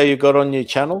the video you got on your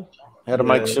channel? How to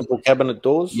make simple cabinet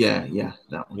doors? Yeah,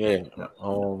 that one. Yeah.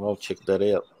 I'll check that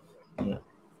out. Yeah.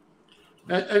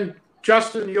 And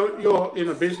Justin, you're in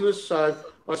a business, so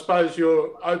I suppose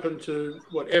you're open to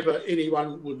whatever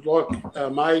anyone would like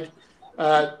made.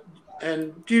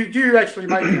 And do you actually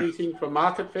make anything for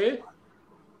market fair?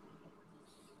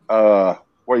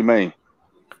 What do you mean?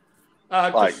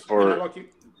 Like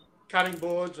cutting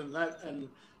boards and that, and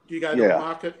do you go to the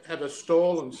market, have a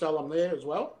stall and sell them there as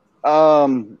well?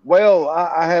 Well,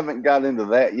 I haven't got into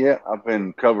that yet. I've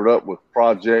been covered up with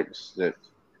projects that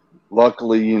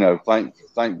luckily, thank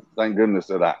goodness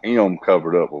that I am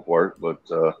covered up with work, but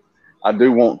I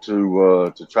do want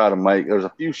to try to make, there's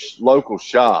a few local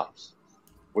shops,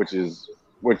 which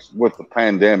with the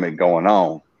pandemic going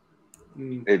on,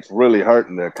 it's really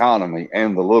hurting the economy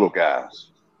and the little guys.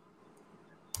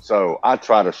 So I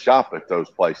try to shop at those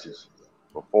places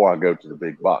before I go to the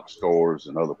big box stores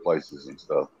and other places and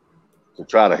stuff to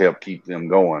try to help keep them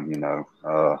going,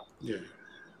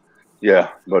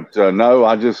 But no,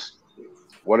 I just,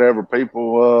 whatever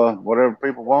people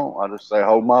want, I just say,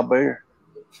 hold my beer.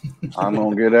 I'm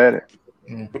going to get at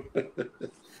it.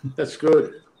 That's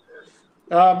good.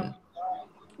 One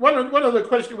of the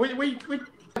questions we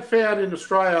found in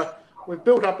Australia, we've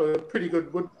built up a pretty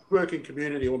good woodworking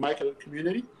community or maker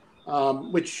community,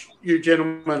 which you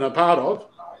gentlemen are part of,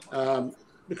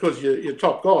 because you're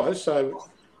top guys. So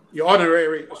you're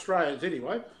honorary Australians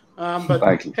anyway. But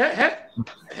thank you.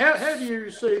 How do you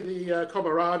see the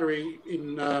camaraderie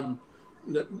in,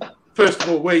 first of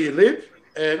all, where you live,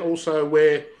 and also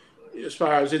where, as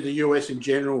far as in the US in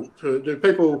general, do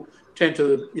people tend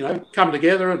to come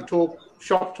together and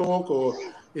shop talk, or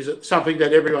is it something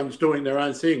that everyone's doing their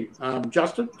own thing?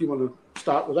 Justin, do you want to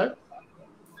start with that?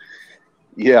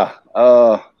 Yeah.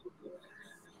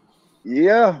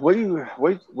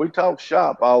 We talk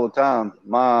shop all the time.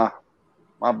 My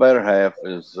better half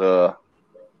is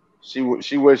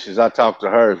she wishes I talk to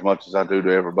her as much as I do to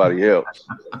everybody else,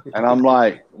 and I'm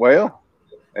like, well,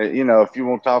 if you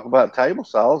want to talk about table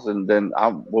saws, and then I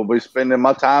will be spending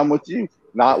my time with you.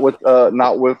 not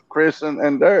with Chris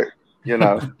and Derek. You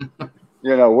know,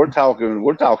 we're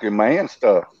talking man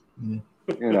stuff. You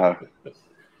know,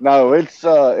 no, it's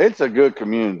a good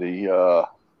community.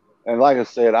 And like I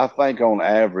said, I think on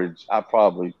average, I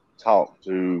probably talk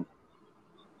to,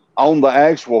 on the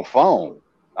actual phone,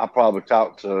 I probably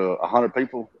talk to 100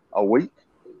 people a week.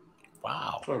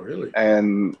 Wow. Oh, really?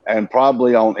 And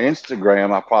probably on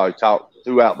Instagram, I probably talk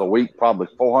throughout the week, probably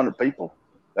 400 people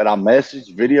that I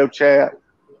message, video chat.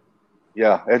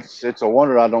 Yeah, it's a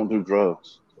wonder I don't do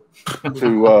drugs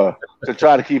to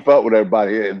try to keep up with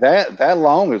everybody. That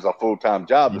long is a full-time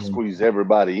job to squeeze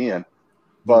everybody in.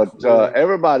 But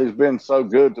everybody's been so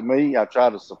good to me. I try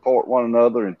to support one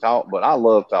another and talk, but I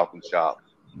love talking shop.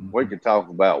 We can talk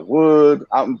about wood.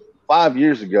 5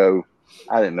 years ago,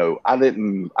 I didn't know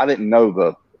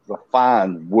the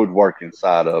fine woodworking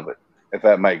side of it, if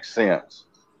that makes sense.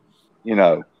 You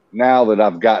know, now that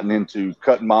I've gotten into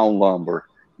cutting my own lumber,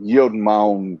 yielding my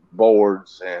own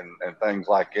boards and things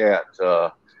like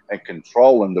that, and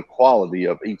controlling the quality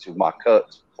of each of my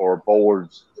cuts for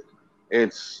boards,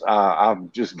 it's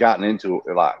I've just gotten into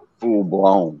it like full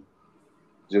blown.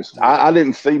 Just I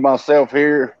didn't see myself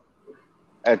here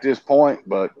at this point,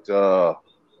 but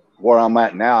where I'm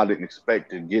at now, I didn't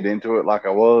expect to get into it like I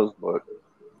was, but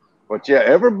yeah,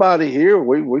 everybody here,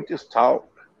 we just talk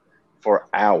for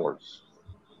hours,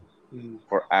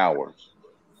 for hours.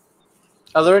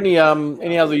 Are there any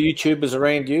other YouTubers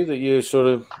around you that you sort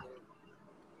of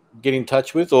get in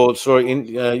touch with, or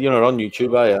you're not on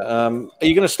YouTube, are you? Are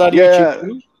you going to start a YouTube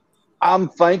channel? I'm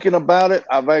thinking about it.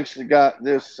 I've actually got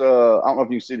this. I don't know if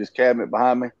you can see this cabinet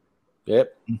behind me.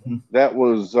 Yep. That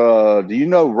was. Do you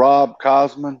know Rob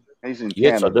Cosman? He's in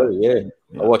Canada. Yes, I do.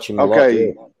 Yeah, I watch him a lot. Okay,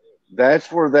 Yeah.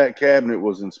 That's where that cabinet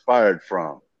was inspired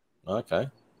from. Okay.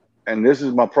 And this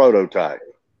is my prototype.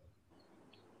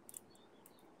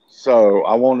 So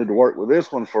I wanted to work with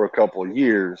this one for a couple of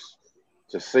years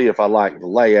to see if I liked the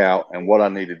layout and what I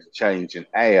needed to change and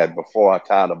add before I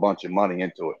tied a bunch of money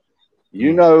into it.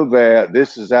 You know that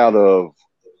this is out of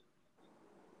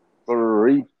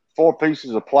 4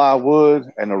 pieces of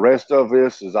plywood, and the rest of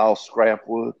this is all scrap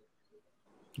wood.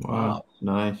 Wow,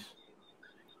 nice.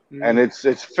 And it's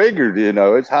figured,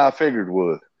 it's high figured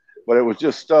wood, but it was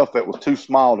just stuff that was too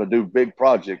small to do big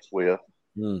projects with.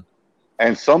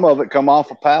 And some of it come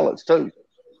off of pallets too.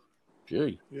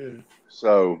 Gee. Yeah.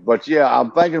 So, but yeah,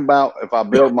 I'm thinking about when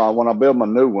I build my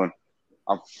new one,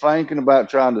 I'm thinking about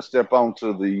trying to step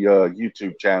onto the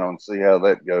YouTube channel and see how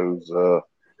that goes.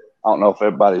 I don't know if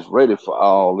everybody's ready for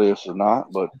all this or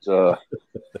not, but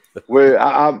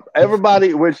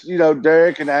everybody, which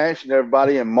Derek and Ash and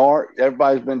everybody and Mark,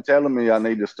 everybody's been telling me I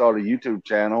need to start a YouTube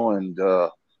channel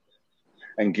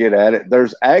and get at it.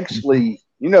 There's actually,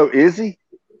 Izzy.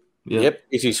 Yep,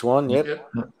 Izzy Swan. Yep.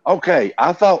 Okay,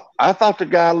 I thought the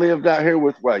guy lived out here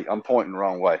with. Wait, I'm pointing the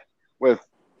wrong way. Am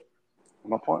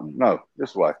I pointing? No,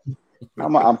 this way.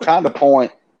 I'm trying to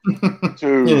point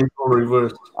to.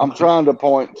 I'm trying to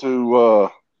point to.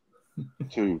 All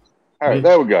right,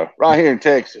 there we go. Right here in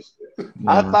Texas.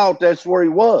 I thought that's where he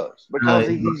was because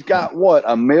he's got what,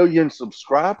 1 million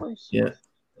subscribers?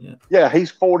 Yeah, he's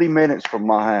 40 minutes from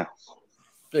my house.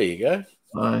 There you go.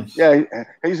 Nice. Yeah,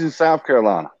 he's in South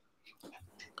Carolina.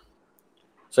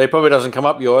 So he probably doesn't come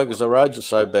up your way because the roads are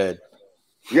so bad.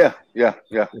 Yeah.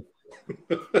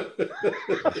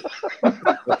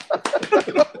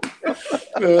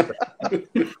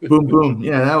 Boom, boom.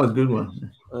 Yeah, that was a good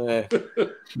one. Yeah.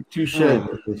 Touche.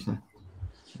 Fair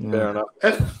enough.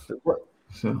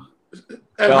 So.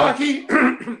 And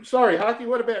Harki, sorry, Harki,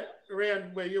 what about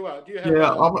around where you are? Do you have?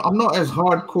 Yeah, I'm not as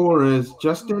hardcore as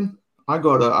Justin. I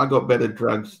got better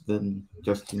drugs than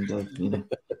Justin does,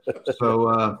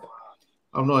 So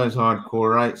I'm not as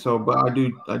hardcore, right? So, but I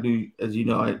do, as you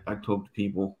know, I talk to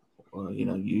people,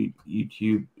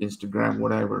 YouTube, Instagram,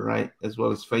 whatever, right? As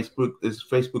well as Facebook. There's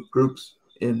Facebook groups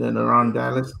in and around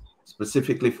Dallas,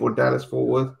 specifically for Dallas-Fort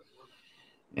Worth.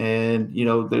 And,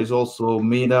 there's also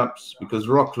meetups because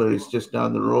Rockler is just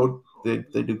down the road. They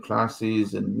do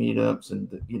classes and meetups and,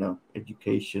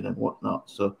 education and whatnot.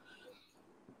 So,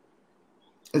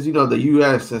 as you know, the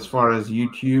US, as far as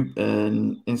YouTube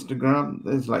and Instagram,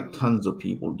 there's like tons of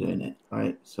people doing it,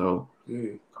 right? So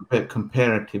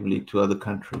comparatively to other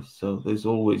countries. So there's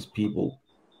always people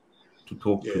to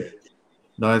talk to.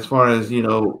 Now, as far as,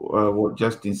 what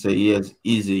Justin said, he has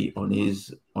Easy on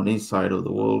his side of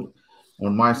the world.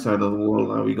 On my side of the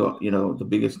world, we got, the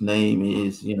biggest name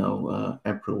is,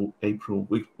 April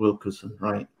Wilkerson,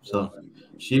 right? So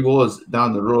she was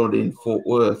down the road in Fort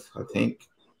Worth, I think.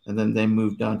 And then they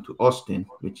moved down to Austin,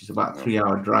 which is about a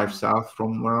 3-hour drive south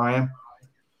from where I am.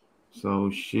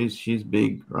 So she's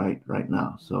big right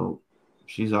now. So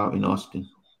she's out in Austin.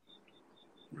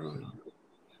 Right.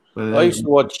 But I used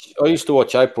to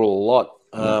watch April a lot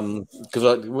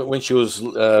because when she was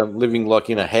living like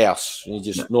in a house,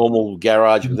 just normal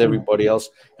garage with everybody else,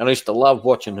 and I used to love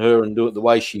watching her and do it the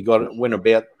way she went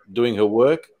about doing her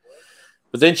work.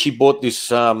 But then she bought this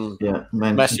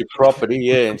massive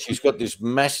property, and she's got this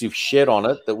massive shed on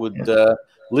it that would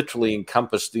literally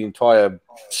encompass the entire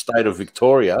state of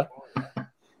Victoria.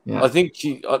 Yeah. I think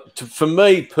for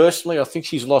me personally, I think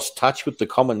she's lost touch with the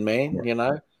common man. Yeah. You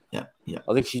know. Yeah.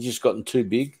 I think she's just gotten too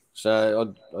big,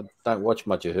 so I don't watch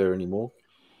much of her anymore.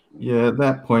 Yeah, at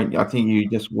that point, I think you're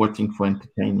just watching for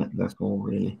entertainment. That's all,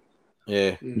 really.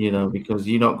 Yeah. Because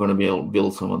you're not going to be able to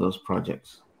build some of those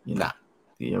projects, Nah.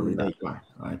 the everyday guy,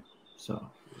 right? So.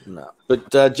 No. But,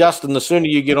 Justin, the sooner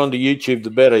you get onto YouTube,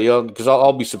 the better, because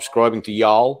I'll be subscribing to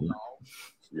y'all.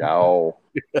 Y'all.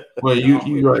 Well,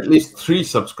 you got at least 3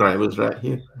 subscribers right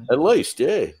here. At least,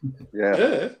 yeah.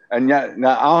 And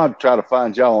now I'll try to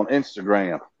find y'all on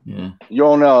Instagram. Yeah. You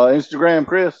on Instagram,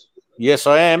 Chris? Yes,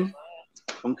 I am.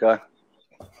 Okay.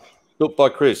 Built by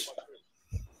Chris.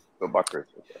 Built by Chris.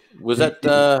 Was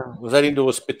that into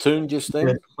a spittoon just then?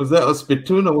 Yeah. Was that a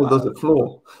spittoon or was it a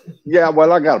floor? Yeah,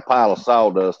 well, I got a pile of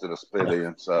sawdust to spit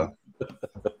in, so.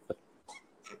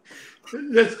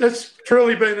 That's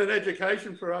truly been an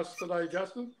education for us today,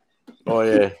 Justin. Oh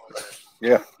yeah.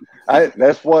 Yeah,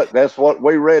 that's what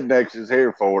we rednecks is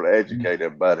here for, to educate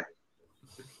everybody.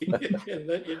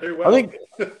 That you do well.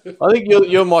 I think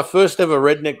you're my first ever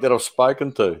redneck that I've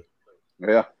spoken to.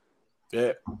 Yeah.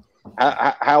 Yeah.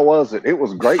 How was it? It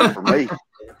was great for me.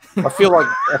 I feel like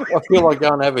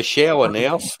going to have a shower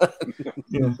now.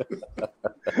 Yeah.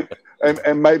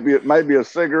 And maybe a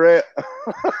cigarette.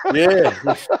 Yeah.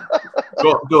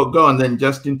 Go on then,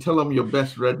 Justin. Tell them your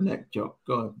best redneck joke.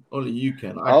 Go on. Only you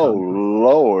can.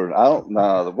 Lord, I don't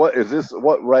know. What is this?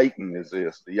 What rating is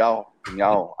this? You got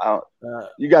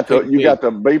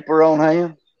the beeper on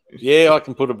hand? Yeah, I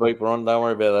can put a beeper on. Don't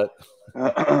worry about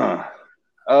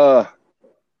that.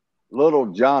 Little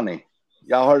Johnny.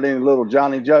 Y'all heard any Little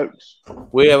Johnny jokes?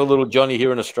 We have a Little Johnny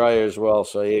here in Australia as well.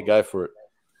 So yeah, go for it.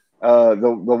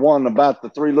 The one about the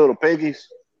 3 little piggies.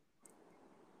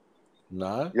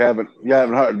 No, you haven't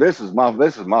heard. This is my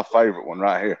favorite one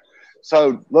right here.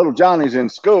 So little Johnny's in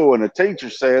school, and the teacher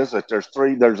says that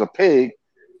there's a pig,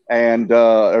 and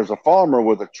there's a farmer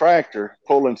with a tractor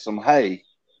pulling some hay,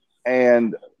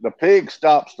 and the pig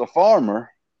stops the farmer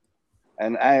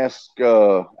and asks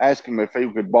him if he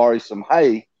could borrow some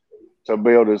hay to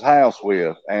build his house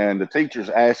with. And the teacher's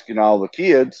asking all the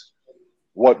kids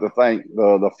what to think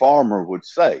the farmer would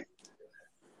say.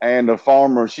 And the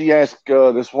farmer, she asked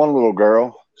this one little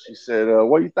girl, she said,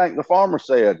 what do you think the farmer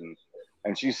said?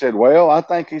 And she said, well, I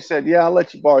think he said, yeah, I'll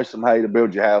let you borrow some hay to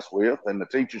build your house with. And the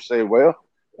teacher said, well,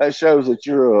 that shows that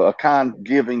you're a kind,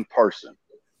 giving person.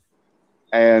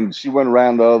 And she went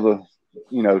around to other,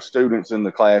 students in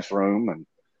the classroom and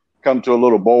come to a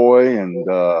little boy. And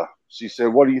she said,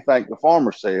 what do you think the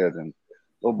farmer said? And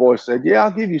the little boy said, yeah,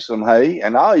 I'll give you some hay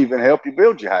and I'll even help you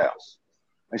build your house.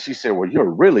 And she said, well, you're a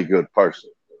really good person.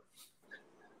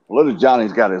 Little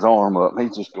Johnny's got his arm up.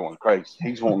 He's just going crazy.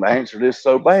 He's wanting to answer this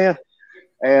so bad.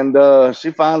 And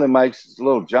she finally makes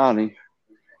little Johnny.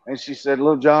 And she said,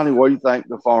 little Johnny, what do you think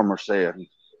the farmer said? And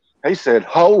he said,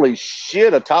 holy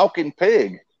shit, a talking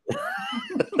pig.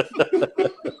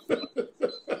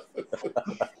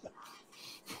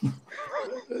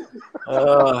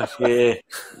 Oh, yeah.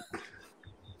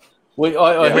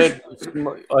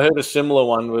 I heard a similar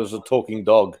one was a talking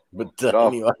dog. But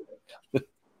anyway. Do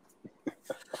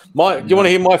you want to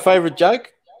hear my favorite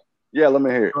joke? Yeah, let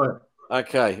me hear it.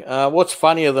 Okay. What's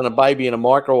funnier than a baby in a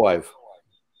microwave?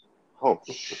 Oh,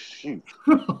 shoot.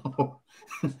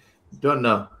 Don't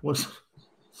know.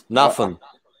 Nothing.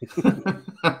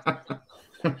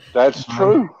 That's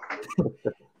true.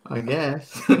 I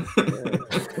guess.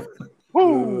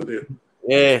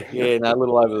 Yeah, no, a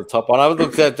little over the top one. I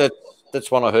looked at that. That's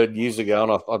one I heard years ago,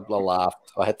 and I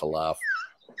laughed. I had to laugh.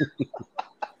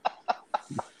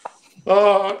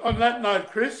 On that note,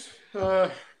 Chris,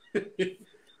 we're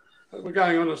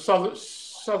going on a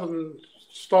southern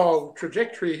style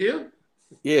trajectory here.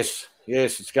 Yes,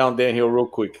 it's going downhill real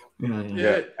quick.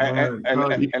 Yeah.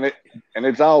 And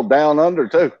it's all down under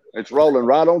too. It's rolling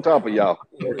right on top of y'all.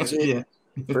 Yeah.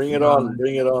 Bring it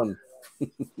on.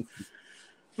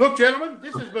 Look, gentlemen,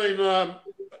 this has been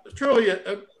truly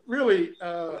a really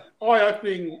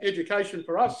eye-opening education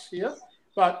for us here.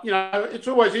 But, it's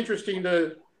always interesting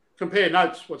to compare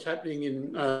notes, what's happening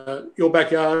in your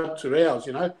backyard to ours,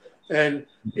 And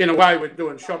in a way, we're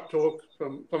doing shop talk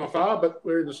from afar, but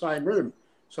we're in the same room.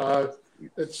 So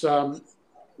it's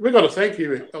we've got to thank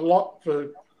you a lot for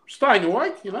staying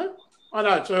awake. I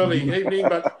know it's early evening,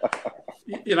 but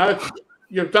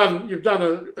you've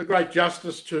done a great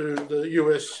justice to the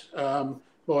US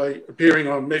by appearing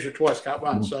on Measure Twice, Cut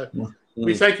Once. So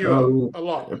we thank you a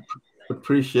lot.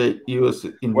 Appreciate you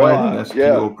inviting us to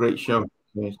your great show.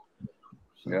 Yes.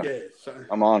 So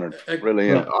I'm honored.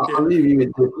 Really am. I'll leave you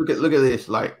with this. Look at this.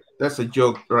 Like, that's a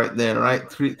joke right there, right?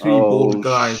 Three bald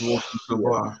guys walking to a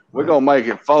bar. We're gonna make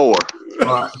it 4. All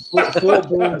right. Four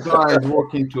bald guys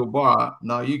walking to a bar.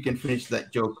 Now you can finish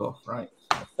that joke off, right?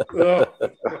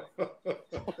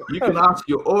 You can ask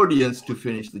your audience to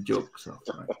finish the joke. So,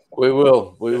 right. We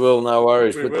will, no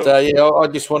worries. I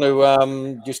just want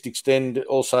to just extend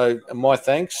also my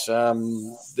thanks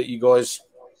that you guys,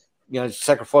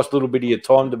 sacrificed a little bit of your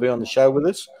time to be on the show with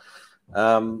us,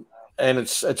 and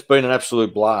it's been an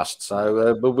absolute blast.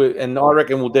 So, and I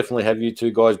reckon we'll definitely have you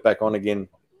two guys back on again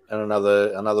in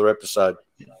another episode.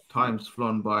 Time's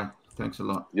flown by. Thanks a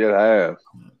lot. Yeah, I have.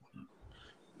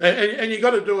 And you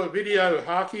got to do a video,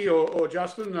 Harki or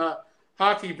Justin.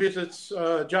 Harki visits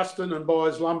Justin and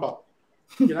buys lumber.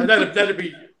 That'd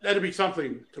be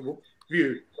something to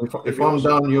view. If I'm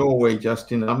down your way,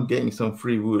 Justin, I'm getting some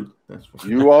free wood. That's for sure.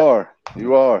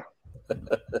 You are. There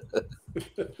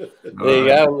you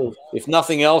go. If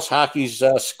nothing else, Harki's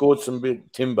scored some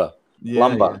bit timber,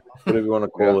 lumber, whatever you want to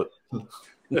call it.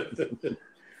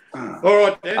 All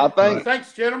right, then.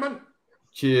 Thanks, gentlemen.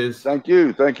 Cheers. Thank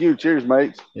you. Cheers,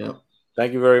 mates. Yep.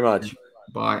 Thank you very much.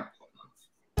 Bye.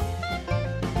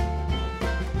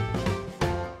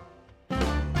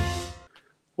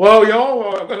 Well,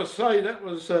 y'all, I've got to say that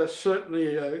was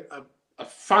certainly a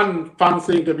fun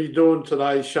thing to be doing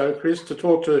today's show, Chris, to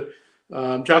talk to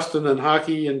Justin and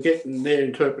Harki and getting their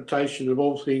interpretation of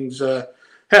all things, how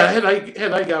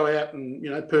they go out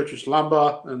and purchase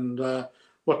lumber and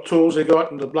what tools they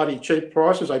got and the bloody cheap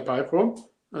prices they pay for them.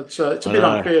 It's a bit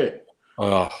unfair.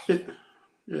 Yeah,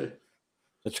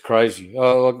 it's crazy.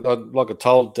 Like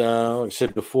I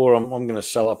said before, I'm going to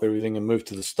sell up everything and move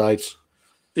to the States.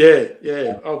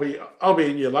 Yeah. I'll be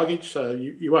in your luggage, so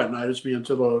you won't notice me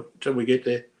until we get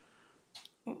there.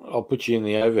 I'll put you in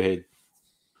the overhead.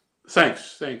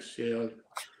 Thanks. Yeah,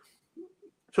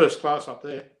 first class up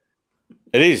there.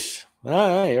 It is.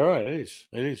 No, you're right. It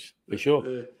is for sure.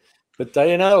 Yeah. But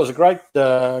it was a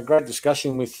great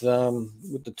discussion with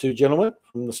the two gentlemen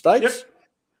from the States.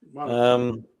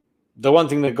 Yep. The one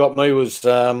thing that got me was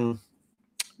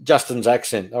Justin's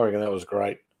accent. I reckon that was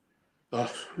great.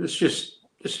 Oh, it's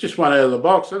just one out of the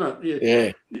box, isn't it?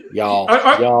 Yeah. Y'all.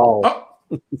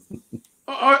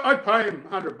 I'd pay him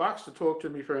 $100 to talk to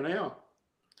me for an hour.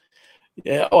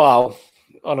 Yeah. Well,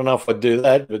 I don't know if I'd do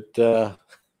that, but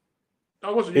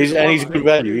he's good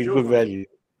value. He's good value.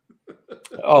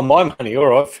 Oh, my money. All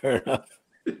right. Fair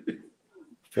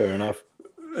enough.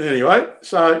 Anyway,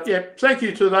 so, thank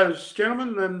you to those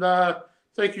gentlemen, and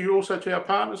thank you also to our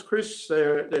partners, Chris.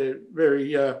 They're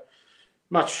very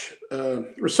much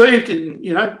received, and,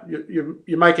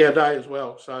 you make our day as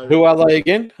well. So, who are they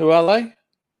again? They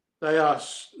are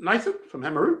Nathan from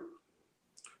Hamaroo,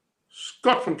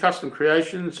 Scott from Custom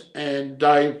Creations, and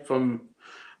Dave from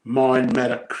Mind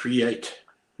Matter Create.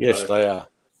 Yes, they are.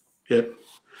 Yep.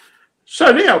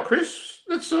 So now, Chris,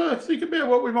 let's think about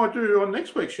what we might do on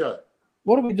next week's show.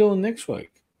 What are we doing next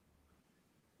week?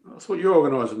 I thought you were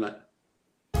organising that.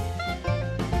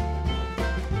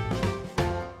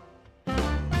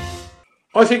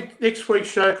 I think next week's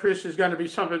show, Chris, is going to be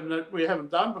something that we haven't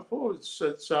done before.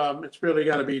 It's really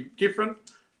going to be different,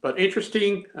 but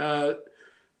interesting.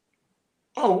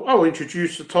 I'll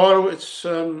introduce the title. It's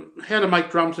how to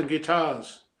make drums and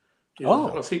guitars.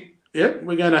 I think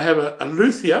we're going to have a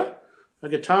luthier. A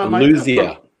guitar maker.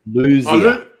 Luthier.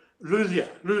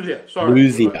 Sorry.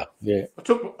 Luthier. Yeah. I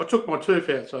took my tooth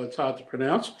out, so it's hard to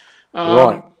pronounce.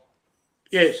 Right.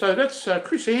 Yeah. So that's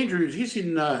Chris Andrews. He's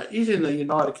in the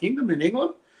United Kingdom in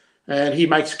England, and he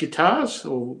makes guitars,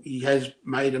 or he has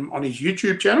made them on his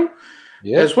YouTube channel.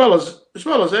 Yeah. As well as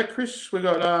that, Chris, we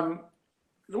got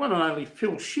the one and only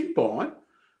Phil Shinbine.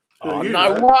 Oh,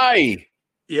 no way.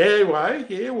 Yeah, way.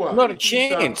 Not a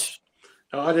chance.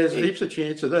 There's heaps of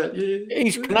chance of that. Yeah.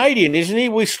 He's Canadian, isn't he?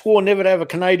 We swore never to have a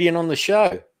Canadian on the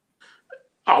show.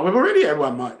 Oh, we've already had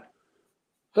one, mate.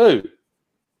 Who?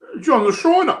 John the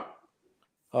Schreiner.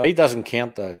 Oh, he doesn't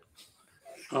count, though.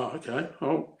 Oh, okay.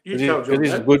 Oh, you tell John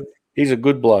he's a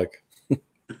good bloke.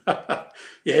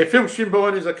 Yeah, Phil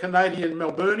Shinbine is a Canadian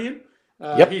Melburnian.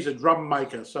 Yep. He's a drum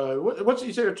maker. So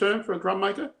is there a term for a drum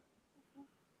maker?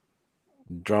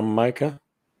 Drum maker?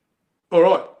 All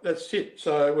right, that's it.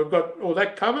 So we've got all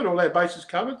that covered, all our bases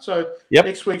covered. So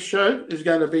next week's show is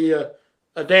going to be a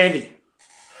dandy.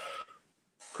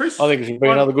 Chris, I think it's going to be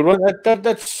another good one.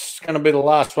 That's going to be the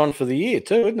last one for the year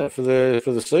too, isn't it? For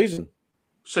the season.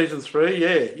 Season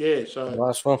 3, yeah. So the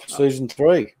last one for season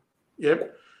 3.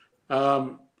 Yep.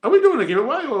 Are we doing a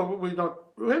giveaway, or are we not?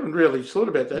 We haven't really thought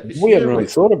about that. We haven't really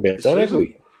thought about that, have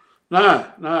we?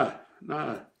 No.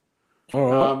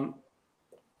 All right.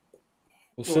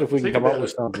 We'll see if we can come up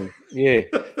with something. Yeah,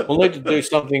 we'll need to do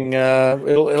something.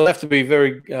 It'll have to be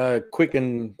very quick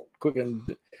and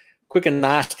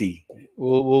nasty.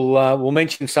 We'll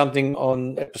mention something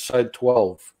on episode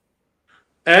 12.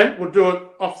 And we'll do it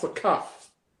off the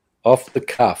cuff. Off the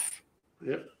cuff.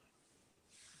 Yep.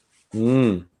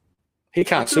 He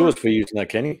can't sue us for using that,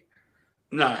 can he?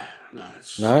 No. We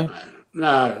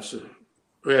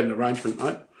had an arrangement,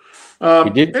 mate. You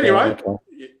did? Anyway. Oh,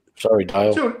 okay. Sorry,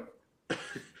 Dale.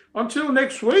 Until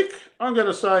next week, I'm going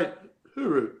to say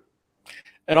hooroo.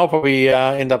 And I'll probably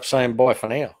end up saying bye for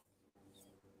now.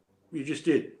 You just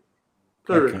did.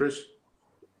 Hooroo, Okay. Chris.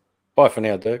 Bye for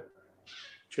now, Dirk.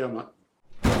 Ciao, mate.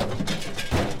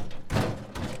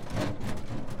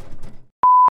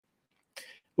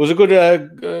 It was a good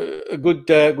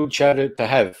show to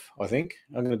have. I think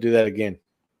I'm going to do that again.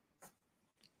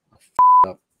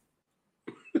 Up.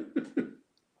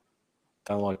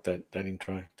 Don't like that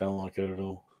intro. Don't like it at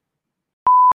all.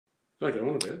 Don't go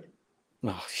on about it.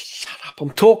 Oh, shut up!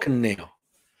 I'm talking now.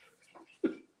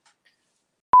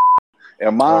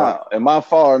 Am I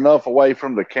far enough away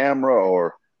from the camera,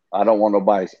 or I don't want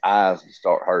nobody's eyes to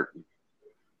start hurting?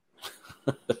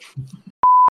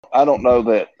 I don't know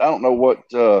what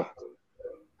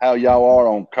how y'all are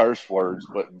on curse words,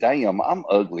 but damn, I'm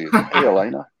ugly as hell,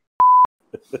 ain't I?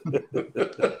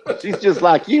 She's just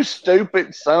like, you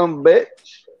stupid son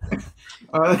bitch.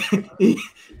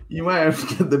 You might have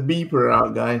to get the beeper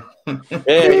out, guy.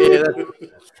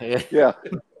 Yeah.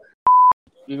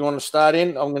 You want to start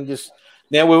in? I'm going to just.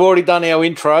 Now we've already done our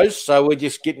intros, so we're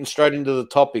just getting straight into the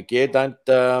topic. Yeah, don't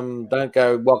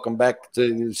go. Welcome back to.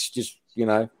 It's just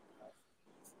the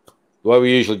way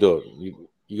we usually do it.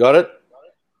 You got it?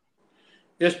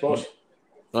 Yes, boss.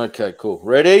 Okay, cool.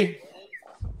 Ready?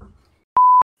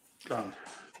 Done.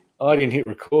 I didn't hit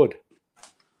record.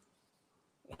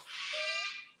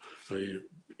 You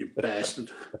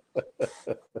bastard.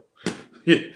 Yeah.